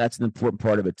 So that's an important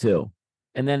part of it too.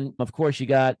 And then of course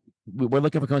we're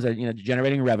looking for companies that,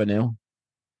 generating revenue.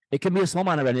 It can be a small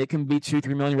amount of revenue. It can be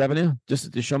 2-3 million revenue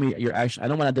just to show me your action. I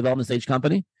don't want a development stage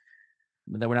company,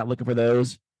 but then we're not looking for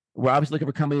those. We're obviously looking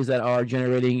for companies that are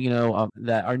generating,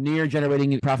 that are near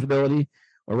generating profitability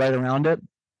or right around it.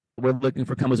 We're looking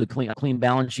for companies with clean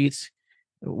balance sheets.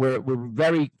 We're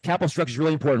very capital structure is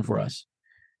really important for us.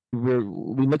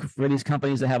 We look for these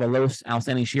companies that have a low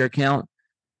outstanding share count,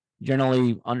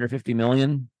 generally under 50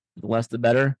 million, the less the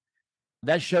better.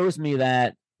 That shows me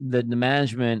that the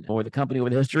management or the company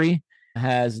over the history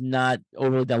has not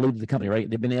overly diluted the company, right?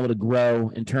 They've been able to grow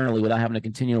internally without having to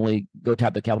continually go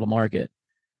tap the capital market.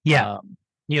 Yeah.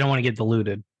 You don't want to get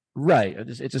diluted. Right.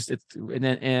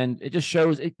 And it just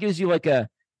shows, it gives you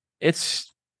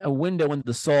it's a window into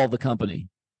the soul of the company.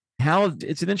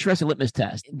 It's an interesting litmus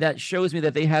test that shows me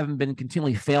that they haven't been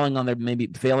continually failing on their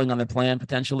plan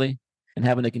potentially and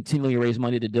having to continually raise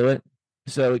money to do it.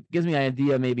 So it gives me an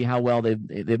idea maybe how well they've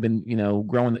been,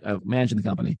 growing, managing the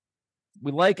company.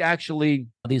 We like actually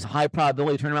these high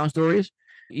probability turnaround stories,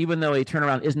 even though a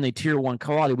turnaround isn't a tier one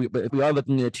quality. But if we are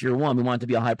looking at a tier one, we want it to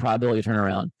be a high probability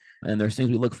turnaround. And there's things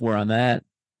we look for on that.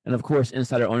 And of course,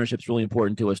 insider ownership is really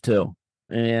important to us too.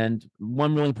 And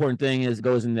one really important thing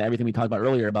goes into everything we talked about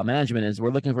earlier about management is we're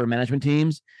looking for management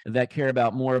teams that care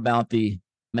more about the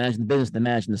managing the business than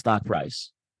managing the stock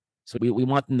price. So we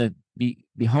want them to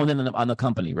be honed in on the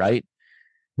company, right?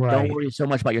 Don't worry so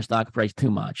much about your stock price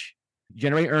too much.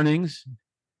 Generate earnings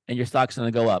and your stock's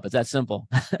going to go up. It's that simple.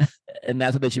 And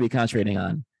that's what they should be concentrating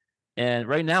on. And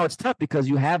right now it's tough because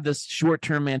you have this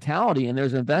short-term mentality and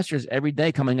there's investors every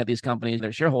day coming at these companies,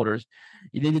 their shareholders.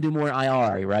 You need to do more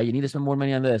IR, right? You need to spend more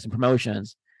money on this and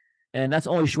promotions. And that's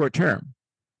only short-term.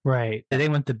 Right. They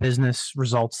want the business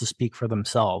results to speak for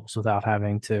themselves without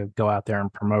having to go out there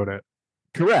and promote it.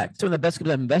 Correct. Some of the best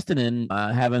companies I've invested in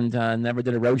haven't never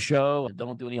did a roadshow,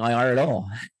 don't do any IR at all.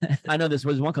 I know this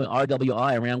was one company,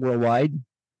 RWI, around worldwide,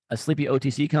 a sleepy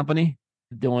OTC company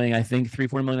doing, I think,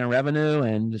 3-4 million in revenue.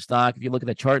 And the stock, if you look at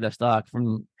the chart, that stock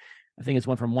I think it's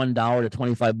went from $1 to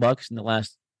 $25 in the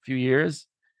last few years.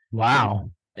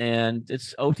 Wow. And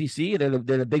it's OTC. They're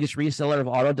the biggest reseller of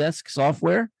Autodesk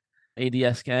software,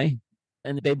 ADSK.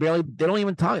 And they don't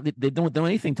even talk. They don't do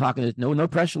anything talking. There's no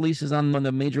press releases on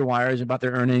the major wires about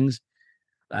their earnings.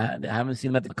 I haven't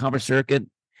seen them at the conference circuit.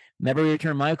 Never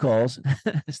returned my calls.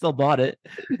 Still bought it.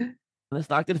 And the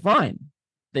stock did fine.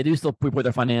 They do still report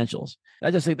their financials.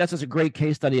 That's just a great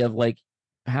case study of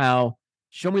how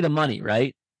show me the money,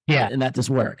 right? Yeah. And that just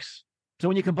works. So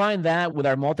when you combine that with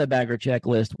our multi-bagger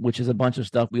checklist, which is a bunch of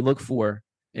stuff we look for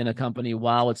in a company,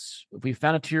 if we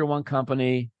found a tier one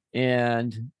company,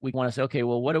 and we want to say, okay,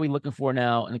 well, what are we looking for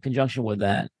now in conjunction with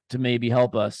that to maybe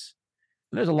help us?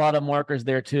 And there's a lot of markers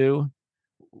there too.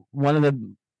 One of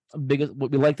the biggest,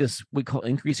 what we like this, we call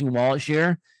increasing wallet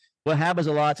share. What happens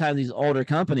a lot of times, these older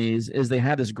companies is they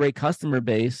have this great customer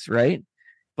base, right?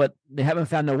 But they haven't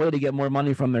found a way to get more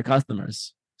money from their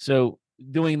customers. So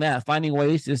doing that, finding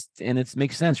ways and it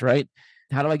makes sense, right?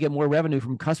 How do I get more revenue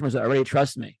from customers that already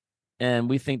trust me? And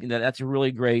we think that that's a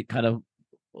really great kind of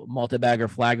multi-bagger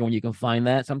flagger when you can find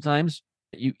that sometimes.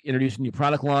 You introduce a new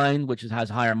product line, which has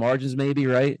higher margins maybe,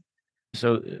 right?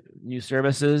 So new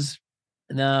services.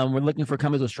 Now we're looking for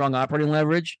companies with strong operating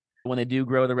leverage. When they do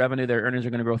grow the revenue, their earnings are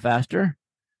going to grow faster.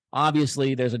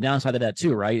 Obviously, there's a downside to that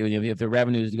too, right? If the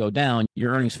revenues go down,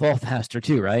 your earnings fall faster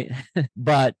too, right?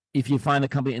 But if you find the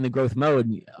company in the growth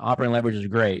mode, operating leverage is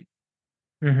great.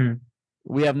 Mm-hmm.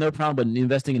 We have no problem with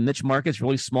investing in niche markets,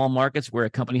 really small markets where a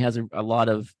company has a lot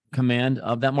of command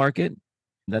of that market.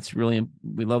 That's really,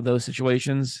 we love those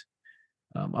situations.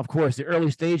 Of course, the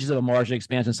early stages of a margin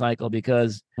expansion cycle,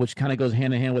 which kind of goes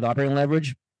hand in hand with operating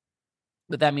leverage.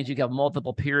 But that means you have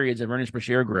multiple periods of earnings per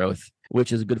share growth,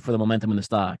 which is good for the momentum in the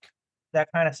stock. That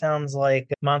kind of sounds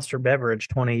like Monster Beverage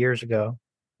 20 years ago.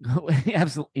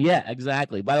 Absolutely. Yeah,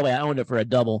 exactly. By the way, I owned it for a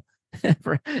double.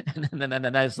 And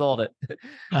then I sold it.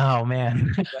 Oh,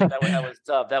 man. that was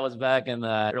tough. That was back in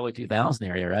the early 2000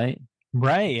 area, right?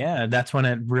 Right. Yeah. That's when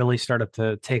it really started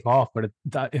to take off. But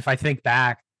if I think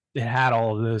back, it had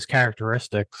all of those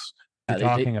characteristics you're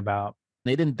talking about.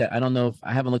 They didn't, I don't know if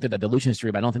I haven't looked at the dilution history,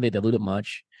 but I don't think they diluted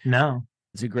much. No.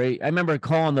 It's I remember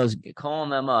calling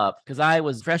them up because I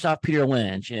was fresh off Peter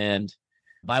Lynch, and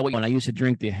when I used to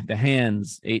drink the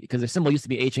Hans, because their symbol used to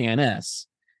be HANS.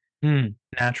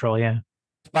 Natural. Yeah.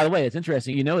 By the way, it's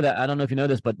interesting. You know that, I don't know if you know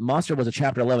this, but Monster was a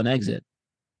Chapter 11 exit.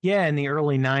 Yeah, in the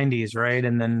early 90s, right?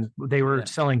 And then they were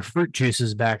selling fruit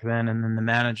juices back then. And then the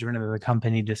management of the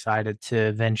company decided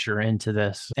to venture into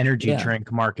this energy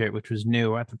drink market, which was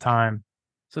new at the time.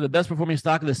 So the best performing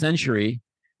stock of the century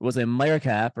was a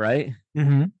Microcap, right?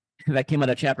 Mm-hmm. That came out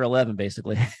of Chapter 11,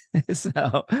 basically. Which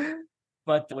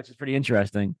is pretty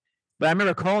interesting. But I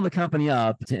remember calling the company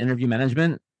up to interview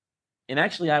management. And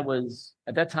actually, at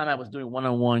that time, I was doing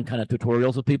one-on-one kind of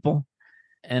tutorials with people.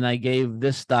 And I gave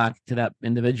this stock to that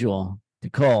individual to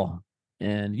call.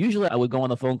 And usually I would go on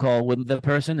the phone call with the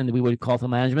person and we would call to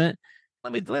management.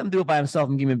 Let him do it by himself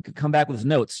and come back with his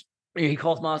notes. He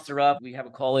calls Monster up. We have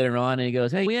a call later on and he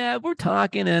goes, hey, yeah, we're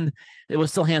talking. And it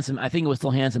was still Hanson. I think it was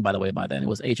still Hanson, by the way, by then. It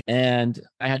was H. And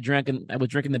I was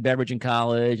drinking the beverage in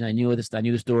college and I knew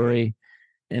the story.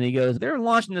 And he goes, they're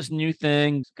launching this new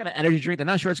thing, kind of energy drink. They're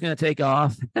not sure it's going to take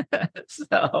off.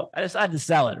 So I decided to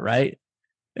sell it, right?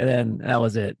 And then that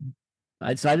was it.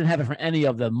 So I didn't have it for any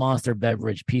of the Monster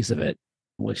Beverage piece of it,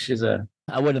 which is I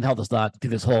wouldn't have held the stock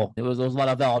through this whole. There was a lot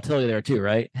of volatility there too,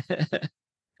 right?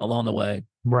 Along the way.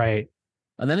 Right.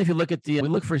 And then if you look at we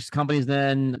look for companies,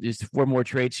 then there's 4 more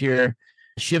traits here.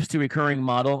 Shifts to recurring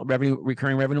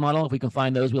revenue model. If we can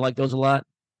find those, we like those a lot.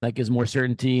 That gives more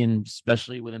certainty, and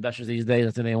especially with investors these days,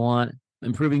 that's what they want.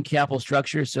 Improving capital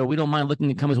structure. So we don't mind looking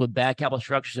at companies with bad capital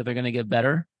structures if they're going to get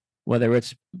better, whether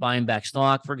it's buying back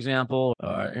stock, for example,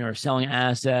 or selling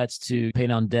assets to pay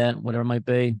down debt, whatever it might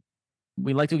be.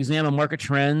 We like to examine market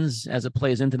trends as it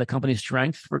plays into the company's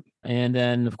strength. And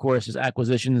then, of course, there's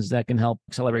acquisitions that can help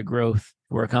accelerate growth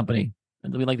for a company.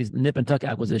 And we like these nip and tuck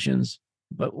acquisitions.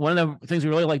 But one of the things we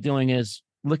really like doing is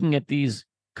looking at these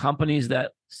companies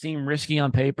that seem risky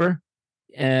on paper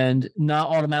and not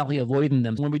automatically avoiding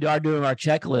them. When we are doing our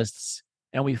checklists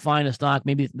and we find a stock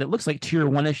maybe that looks like tier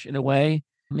 1-ish in a way,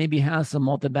 maybe has some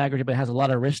multi-bagger, but has a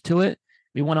lot of risk to it,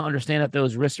 we want to understand if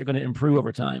those risks are going to improve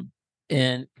over time.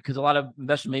 And because a lot of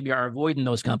investors maybe are avoiding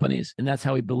those companies. And that's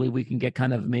how we believe we can get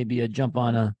kind of maybe a jump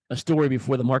on a story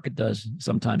before the market does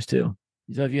sometimes too.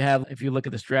 So if you look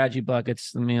at the strategy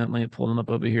buckets, let me pull them up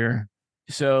over here.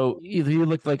 So if you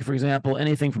look like, for example,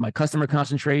 anything from a customer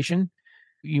concentration,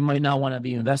 you might not want to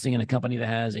be investing in a company that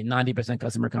has a 90%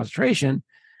 customer concentration.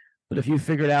 But if you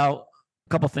figured out a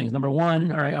couple of things, number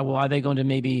one, all right, well, are they going to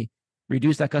maybe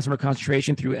reduce that customer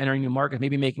concentration through entering new markets,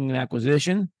 maybe making an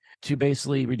acquisition to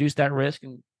basically reduce that risk?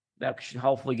 And that should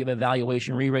hopefully give a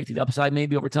valuation re-rate to the upside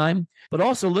maybe over time. But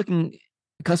also looking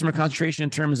at customer concentration in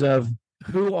terms of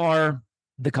who are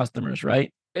the customers,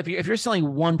 right? If you're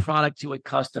selling one product to a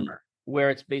customer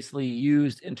where it's basically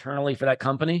used internally for that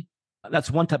company, that's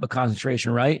one type of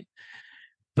concentration, right?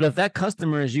 But if that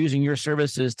customer is using your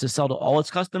services to sell to all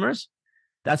its customers,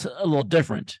 that's a little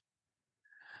different.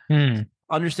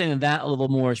 Understanding that a little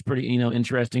more is pretty,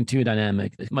 interesting too,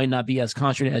 dynamic. It might not be as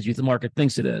concentrated as the market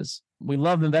thinks it is. We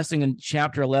love investing in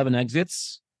Chapter 11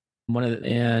 exits,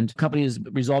 and companies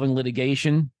resolving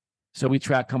litigation. So we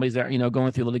track companies that are,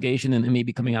 going through litigation and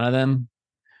maybe coming out of them.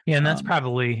 Yeah, and that's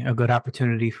probably a good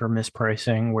opportunity for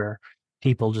mispricing, where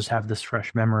people just have this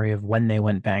fresh memory of when they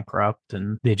went bankrupt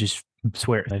and they just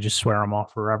swear them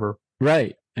off forever.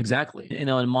 Right. Exactly.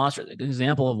 And Monster, an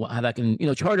example of how that can,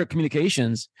 Charter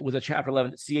Communications was a Chapter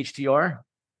 11 CHTR,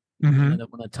 one of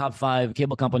the top 5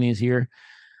 cable companies here.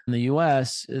 in the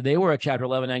US, they were a Chapter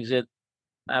 11 exit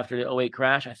after the '08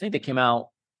 crash. I think they came out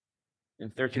in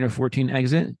 13 or 14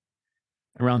 exit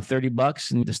around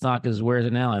 $30. And the stock is, where is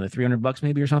it now? Like $300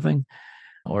 maybe or something,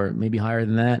 or maybe higher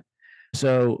than that.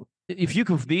 So if you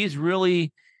can, if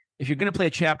you're going to play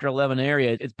a Chapter 11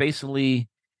 area, it's basically,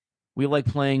 we like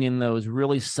playing in those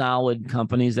really solid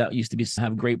companies that used to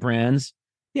have great brands.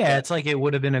 Yeah, it's like it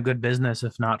would have been a good business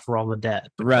if not for all the debt.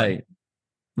 Right.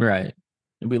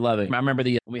 And we love it. I remember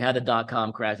we had the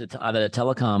 .com crash, the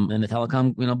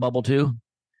telecom, bubble too,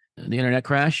 the internet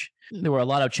crash. There were a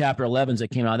lot of Chapter 11s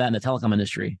that came out of that in the telecom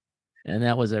industry. And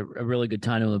that was a really good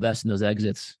time to invest in those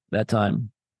exits that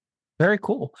time. Very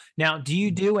cool. Now, do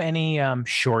you do any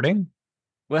shorting?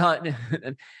 Well,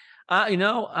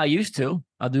 I used to.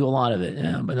 I'll do a lot of it.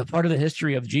 Yeah. But a part of the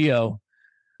history of Geo,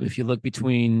 if you look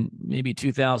between maybe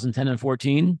 2010 and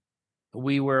 14,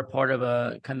 we were a part of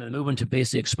a kind of movement to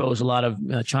basically expose a lot of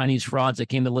Chinese frauds that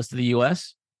came to the list of the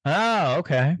U.S. Oh,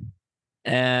 okay.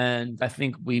 And I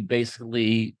think we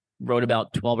basically wrote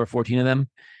about 12 or 14 of them.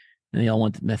 And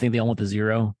I think they all went to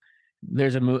zero.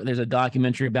 There's a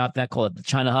documentary about that called The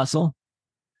China Hustle.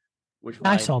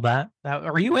 I saw that.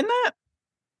 Are you in that?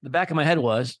 The back of my head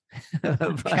was.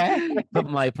 Okay. But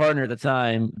my partner at the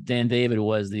time, Dan David,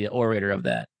 was the orator of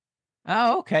that.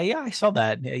 Oh, okay. Yeah, I saw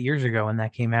that years ago when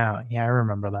that came out. Yeah, I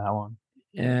remember that one.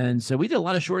 And so we did a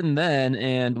lot of shorting then,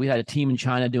 and we had a team in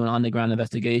China doing on-the-ground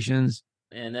investigations.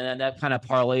 And then that kind of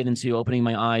parlayed into opening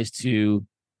my eyes to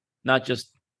not just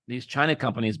these China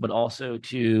companies, but also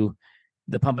to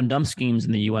the pump and dump schemes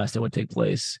in the U.S. that would take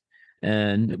place.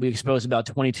 And we exposed about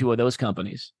 22 of those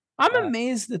companies. I'm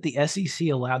amazed that the SEC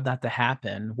allowed that to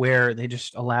happen, where they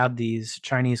just allowed these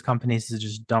Chinese companies to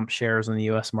just dump shares in the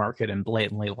U.S. market and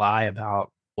blatantly lie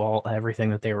about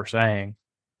everything that they were saying.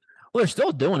 Well, they're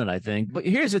still doing it, I think. But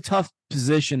here's a tough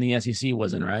position the SEC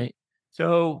was in, right?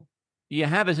 So you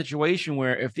have a situation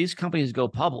where if these companies go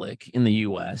public in the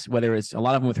U.S., whether it's a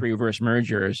lot of them with reverse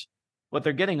mergers, but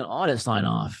they're getting an audit sign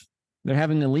off. They're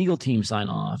having the legal team sign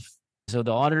off. So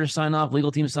the auditors sign off,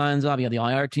 legal team signs off. You have the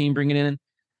IR team bring it in.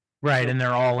 Right, and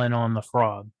they're all in on the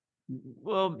fraud.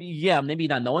 Well, yeah, maybe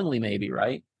not knowingly, maybe,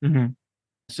 right? Mm-hmm.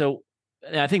 So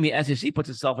I think the SEC puts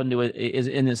itself in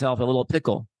itself a little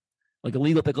pickle, like a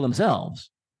legal pickle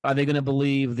themselves. Are they going to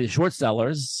believe the short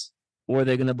sellers, or are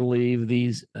they going to believe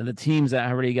the teams that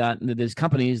already got these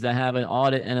companies that have an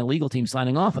audit and a legal team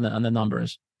signing off on the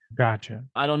numbers? Gotcha.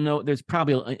 I don't know. There's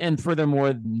probably, and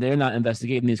furthermore, they're not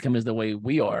investigating these companies the way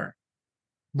we are.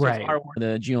 So right.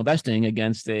 The geo investing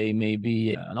against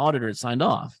maybe an auditor that signed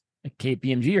off, like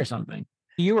KPMG or something.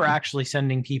 You were actually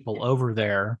sending people over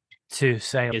there to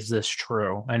say, is this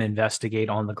true, and investigate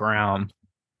on the ground.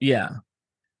 Yeah.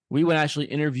 We would actually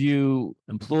interview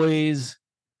employees,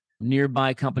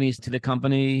 nearby companies to the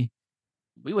company.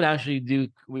 We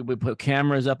would put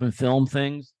cameras up and film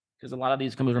things, because a lot of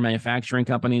these companies were manufacturing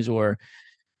companies, or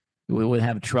we would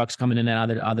have trucks coming in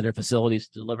and out of their facilities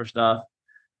to deliver stuff.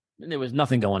 And there was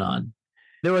nothing going on.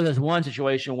 There was this one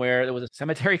situation where there was a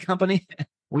cemetery company.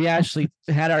 We actually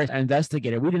had our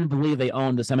investigator. We didn't believe they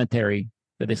owned the cemetery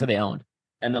that they said they owned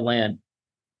and the land.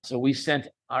 So we sent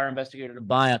our investigator to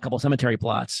buy a couple cemetery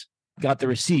plots, got the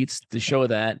receipts to show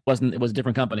that it was a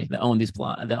different company that owned these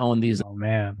plots, that owned these. Oh,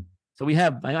 man. So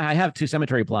I have 2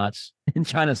 cemetery plots in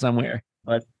China somewhere,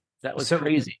 but that was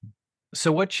crazy. So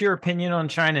what's your opinion on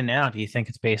China now? Do you think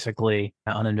it's basically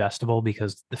uninvestable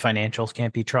because the financials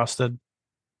can't be trusted?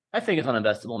 I think it's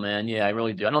uninvestable, man. Yeah, I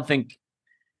really do. I don't think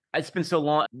it's been so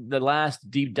long. The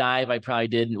last deep dive I probably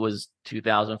did was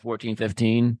 2014,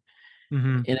 15.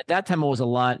 Mm-hmm. And at that time, it was a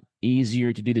lot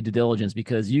easier to do the due diligence,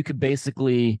 because you could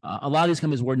basically, a lot of these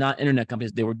companies were not internet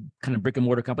companies. They were kind of brick and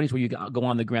mortar companies where you go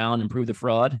on the ground and prove the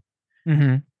fraud.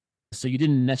 Mm-hmm. So you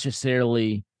didn't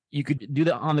necessarily, you could do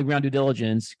the on the ground due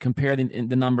diligence, compare the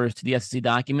numbers to the SEC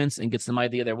documents and get some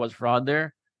idea there was fraud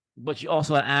there. But you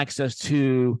also had access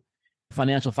to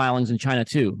financial filings in China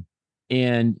too.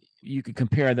 And you could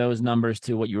compare those numbers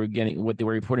to what you were getting, what they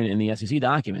were reporting in the SEC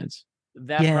documents.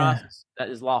 That process, that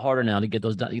is a lot harder now to get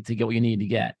what you need to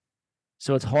get.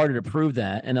 So it's harder to prove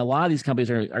that. And a lot of these companies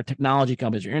are technology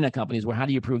companies or internet companies where how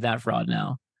do you prove that fraud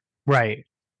now? Right.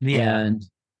 Yeah. And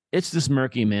it's just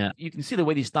murky, man. You can see the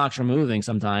way these stocks are moving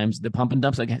sometimes. The pump and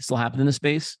dumps that still happen in the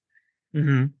space.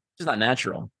 Mm-hmm. It's just not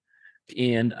natural.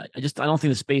 And I don't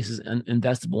think the space is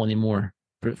investable anymore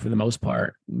for the most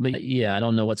part. But yeah, I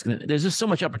don't know there's just so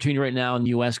much opportunity right now in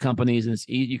U.S. companies, and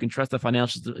you can trust the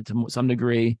financials to some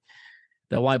degree.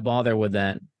 That why bother with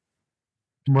that?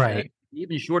 Right.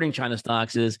 Even shorting China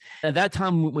stocks is, at that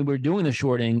time when we were doing the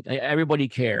shorting, everybody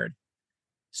cared.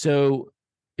 So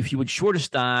if you would short a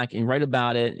stock and write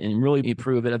about it and really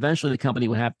prove it, eventually the company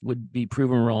would be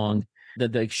proven wrong.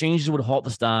 That the exchanges would halt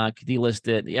the stock, delist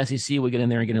it. The SEC would get in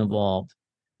there and get involved.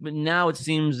 But now it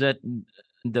seems that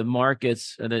the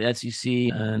markets, the SEC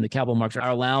and the capital markets are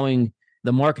allowing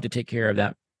the market to take care of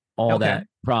that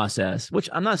process, which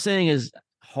I'm not saying is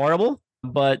horrible,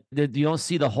 but you don't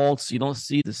see the halts. You don't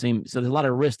see the same. So there's a lot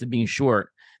of risk to being short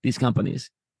these companies.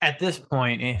 At this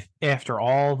point, after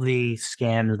all the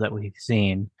scams that we've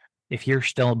seen, if you're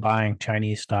still buying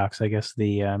Chinese stocks, I guess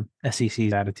the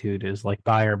SEC's attitude is like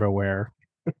buyer beware.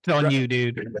 It's on you,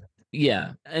 dude.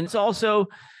 Yeah. And it's also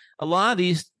a lot of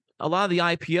the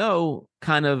IPO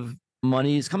kind of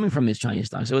money is coming from these Chinese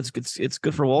stocks. So it's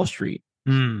good for Wall Street.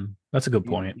 That's a good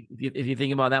point. If you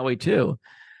think about it that way too.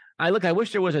 I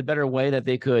wish there was a better way that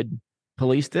they could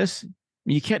police this.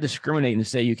 You can't discriminate and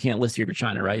say you can't list here for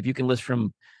China, right? If you can list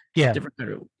from different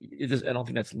countries, I don't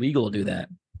think that's legal to do that.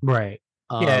 Right.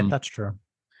 That's true.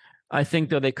 I think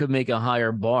though they could make a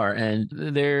higher bar, and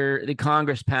the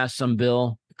Congress passed some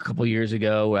bill a couple of years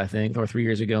ago, I think, or 3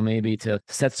 years ago maybe, to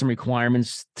set some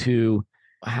requirements to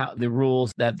how the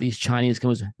rules that these Chinese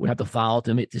companies would have to follow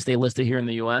to stay listed here in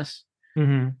the U.S.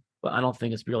 Mm-hmm. But I don't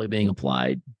think it's really being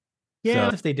applied.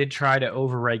 Yeah, if they did try to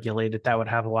overregulate it, that would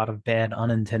have a lot of bad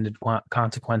unintended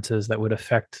consequences that would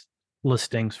affect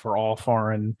listings for all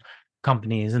foreign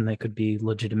companies, and they could be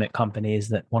legitimate companies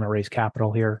that want to raise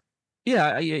capital here.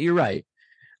 Yeah, you're right.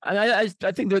 I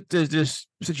think that there's this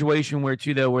situation where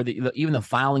too, though, where even the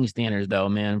filing standards, though,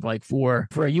 man, like for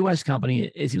a U.S.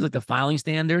 company, it seems like the filing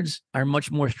standards are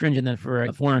much more stringent than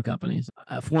for foreign companies.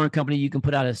 A foreign company, you can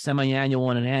put out a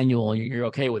semi-annual and an annual, and you're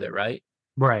okay with it, right?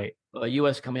 Right. A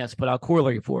U.S. company has to put out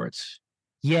quarterly reports.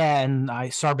 Yeah, and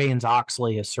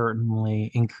Sarbanes-Oxley has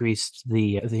certainly increased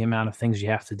the amount of things you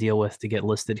have to deal with to get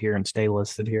listed here and stay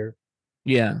listed here.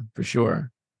 Yeah, for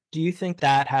sure. Do you think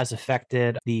that has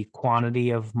affected the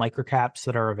quantity of microcaps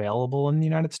that are available in the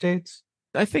United States?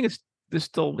 I think there's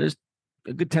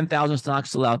a good 10,000 stocks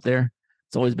still out there.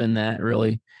 It's always been that,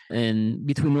 really. And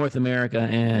between North America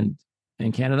and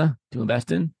Canada to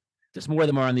invest in, just more of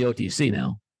them are on the OTC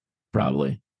now,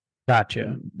 probably.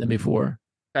 Gotcha. Than before.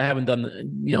 I haven't done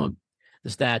the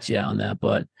stats yet on that,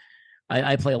 but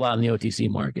I play a lot in the OTC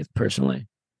market personally.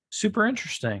 Super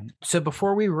interesting. So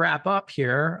before we wrap up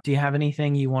here, do you have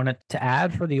anything you wanted to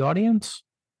add for the audience?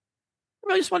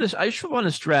 I just want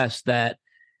to stress that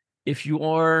if you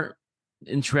are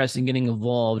interested in getting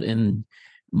involved in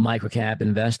microcap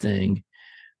investing,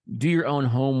 do your own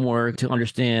homework to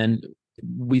understand.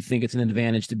 We think it's an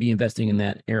advantage to be investing in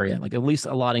that area, like at least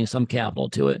allotting some capital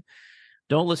to it.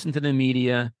 Don't listen to the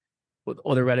media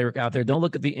or the rhetoric out there. Don't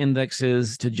look at the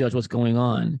indexes to judge what's going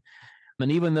on.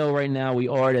 And even though right now we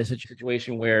are in a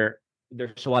situation where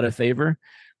there's a lot of favor,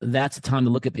 that's the time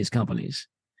to look at these companies.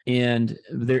 And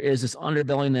there is this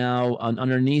underbelly now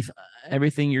underneath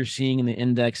everything you're seeing in the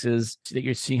indexes, that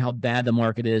you're seeing how bad the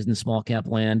market is in the small cap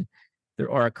land.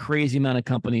 There are a crazy amount of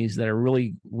companies that are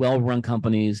really well-run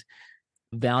companies,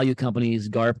 value companies,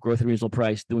 GARP, growth and reasonable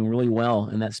price, doing really well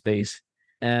in that space.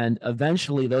 And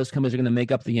eventually those companies are going to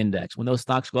make up the index. When those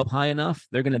stocks go up high enough,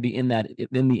 they're going to be in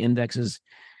the indexes.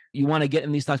 You want to get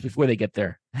in these stocks before they get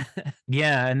there.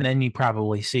 Yeah. And then you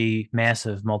probably see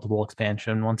massive multiple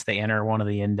expansion once they enter one of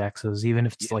the indexes. Even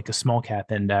if it's like a small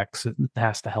cap index, it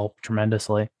has to help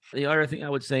tremendously. The other thing I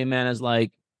would say, man, is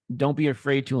like, don't be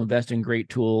afraid to invest in great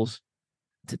tools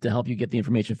to help you get the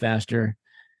information faster.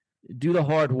 Do the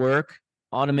hard work.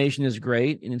 Automation is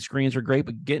great and screens are great,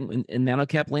 but getting in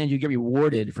nanocap land, you get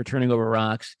rewarded for turning over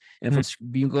rocks. And if it's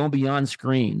going beyond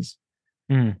screens,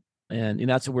 and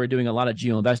that's what we're doing, a lot of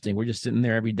geo investing. We're just sitting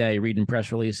there every day reading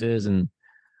press releases and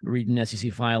reading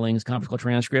SEC filings, conference call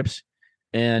transcripts.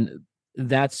 And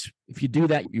if you do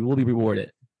that, you will be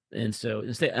rewarded. And so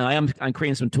I'm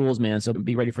creating some tools, man. So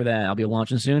be ready for that. I'll be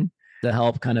launching soon to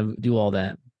help kind of do all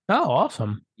that. Oh,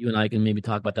 awesome. You and I can maybe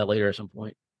talk about that later at some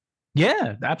point.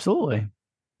 Yeah, absolutely.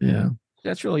 Yeah,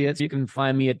 that's really it. So you can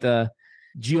find me at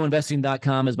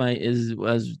geoinvesting.com is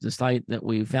the site that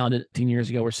we founded 10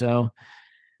 years ago or so.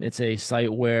 It's a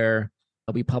site where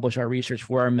we publish our research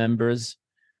for our members.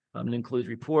 It includes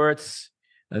reports,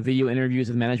 video interviews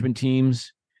with management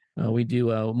teams. We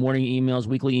do morning emails,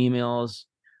 weekly emails,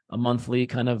 a monthly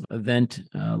kind of event,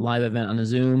 live event on a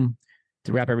Zoom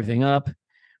to wrap everything up.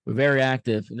 We're very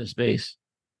active in this space.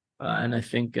 And I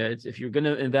think if you're going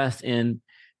to invest in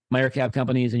microcap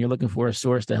companies and you're looking for a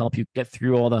source to help you get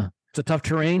through it's a tough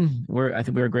terrain, I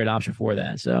think we're a great option for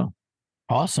that. So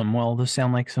awesome. Well, those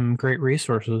sound like some great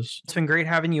resources. It's been great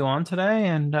having you on today,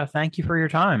 and thank you for your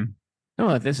time.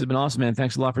 No, this has been awesome, man.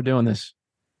 Thanks a lot for doing this.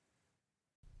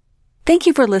 Thank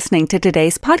you for listening to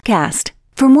today's podcast.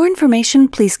 For more information,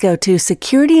 please go to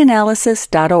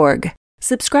securityanalysis.org.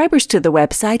 Subscribers to the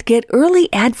website get early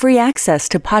ad-free access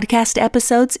to podcast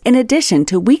episodes in addition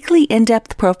to weekly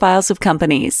in-depth profiles of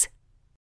companies.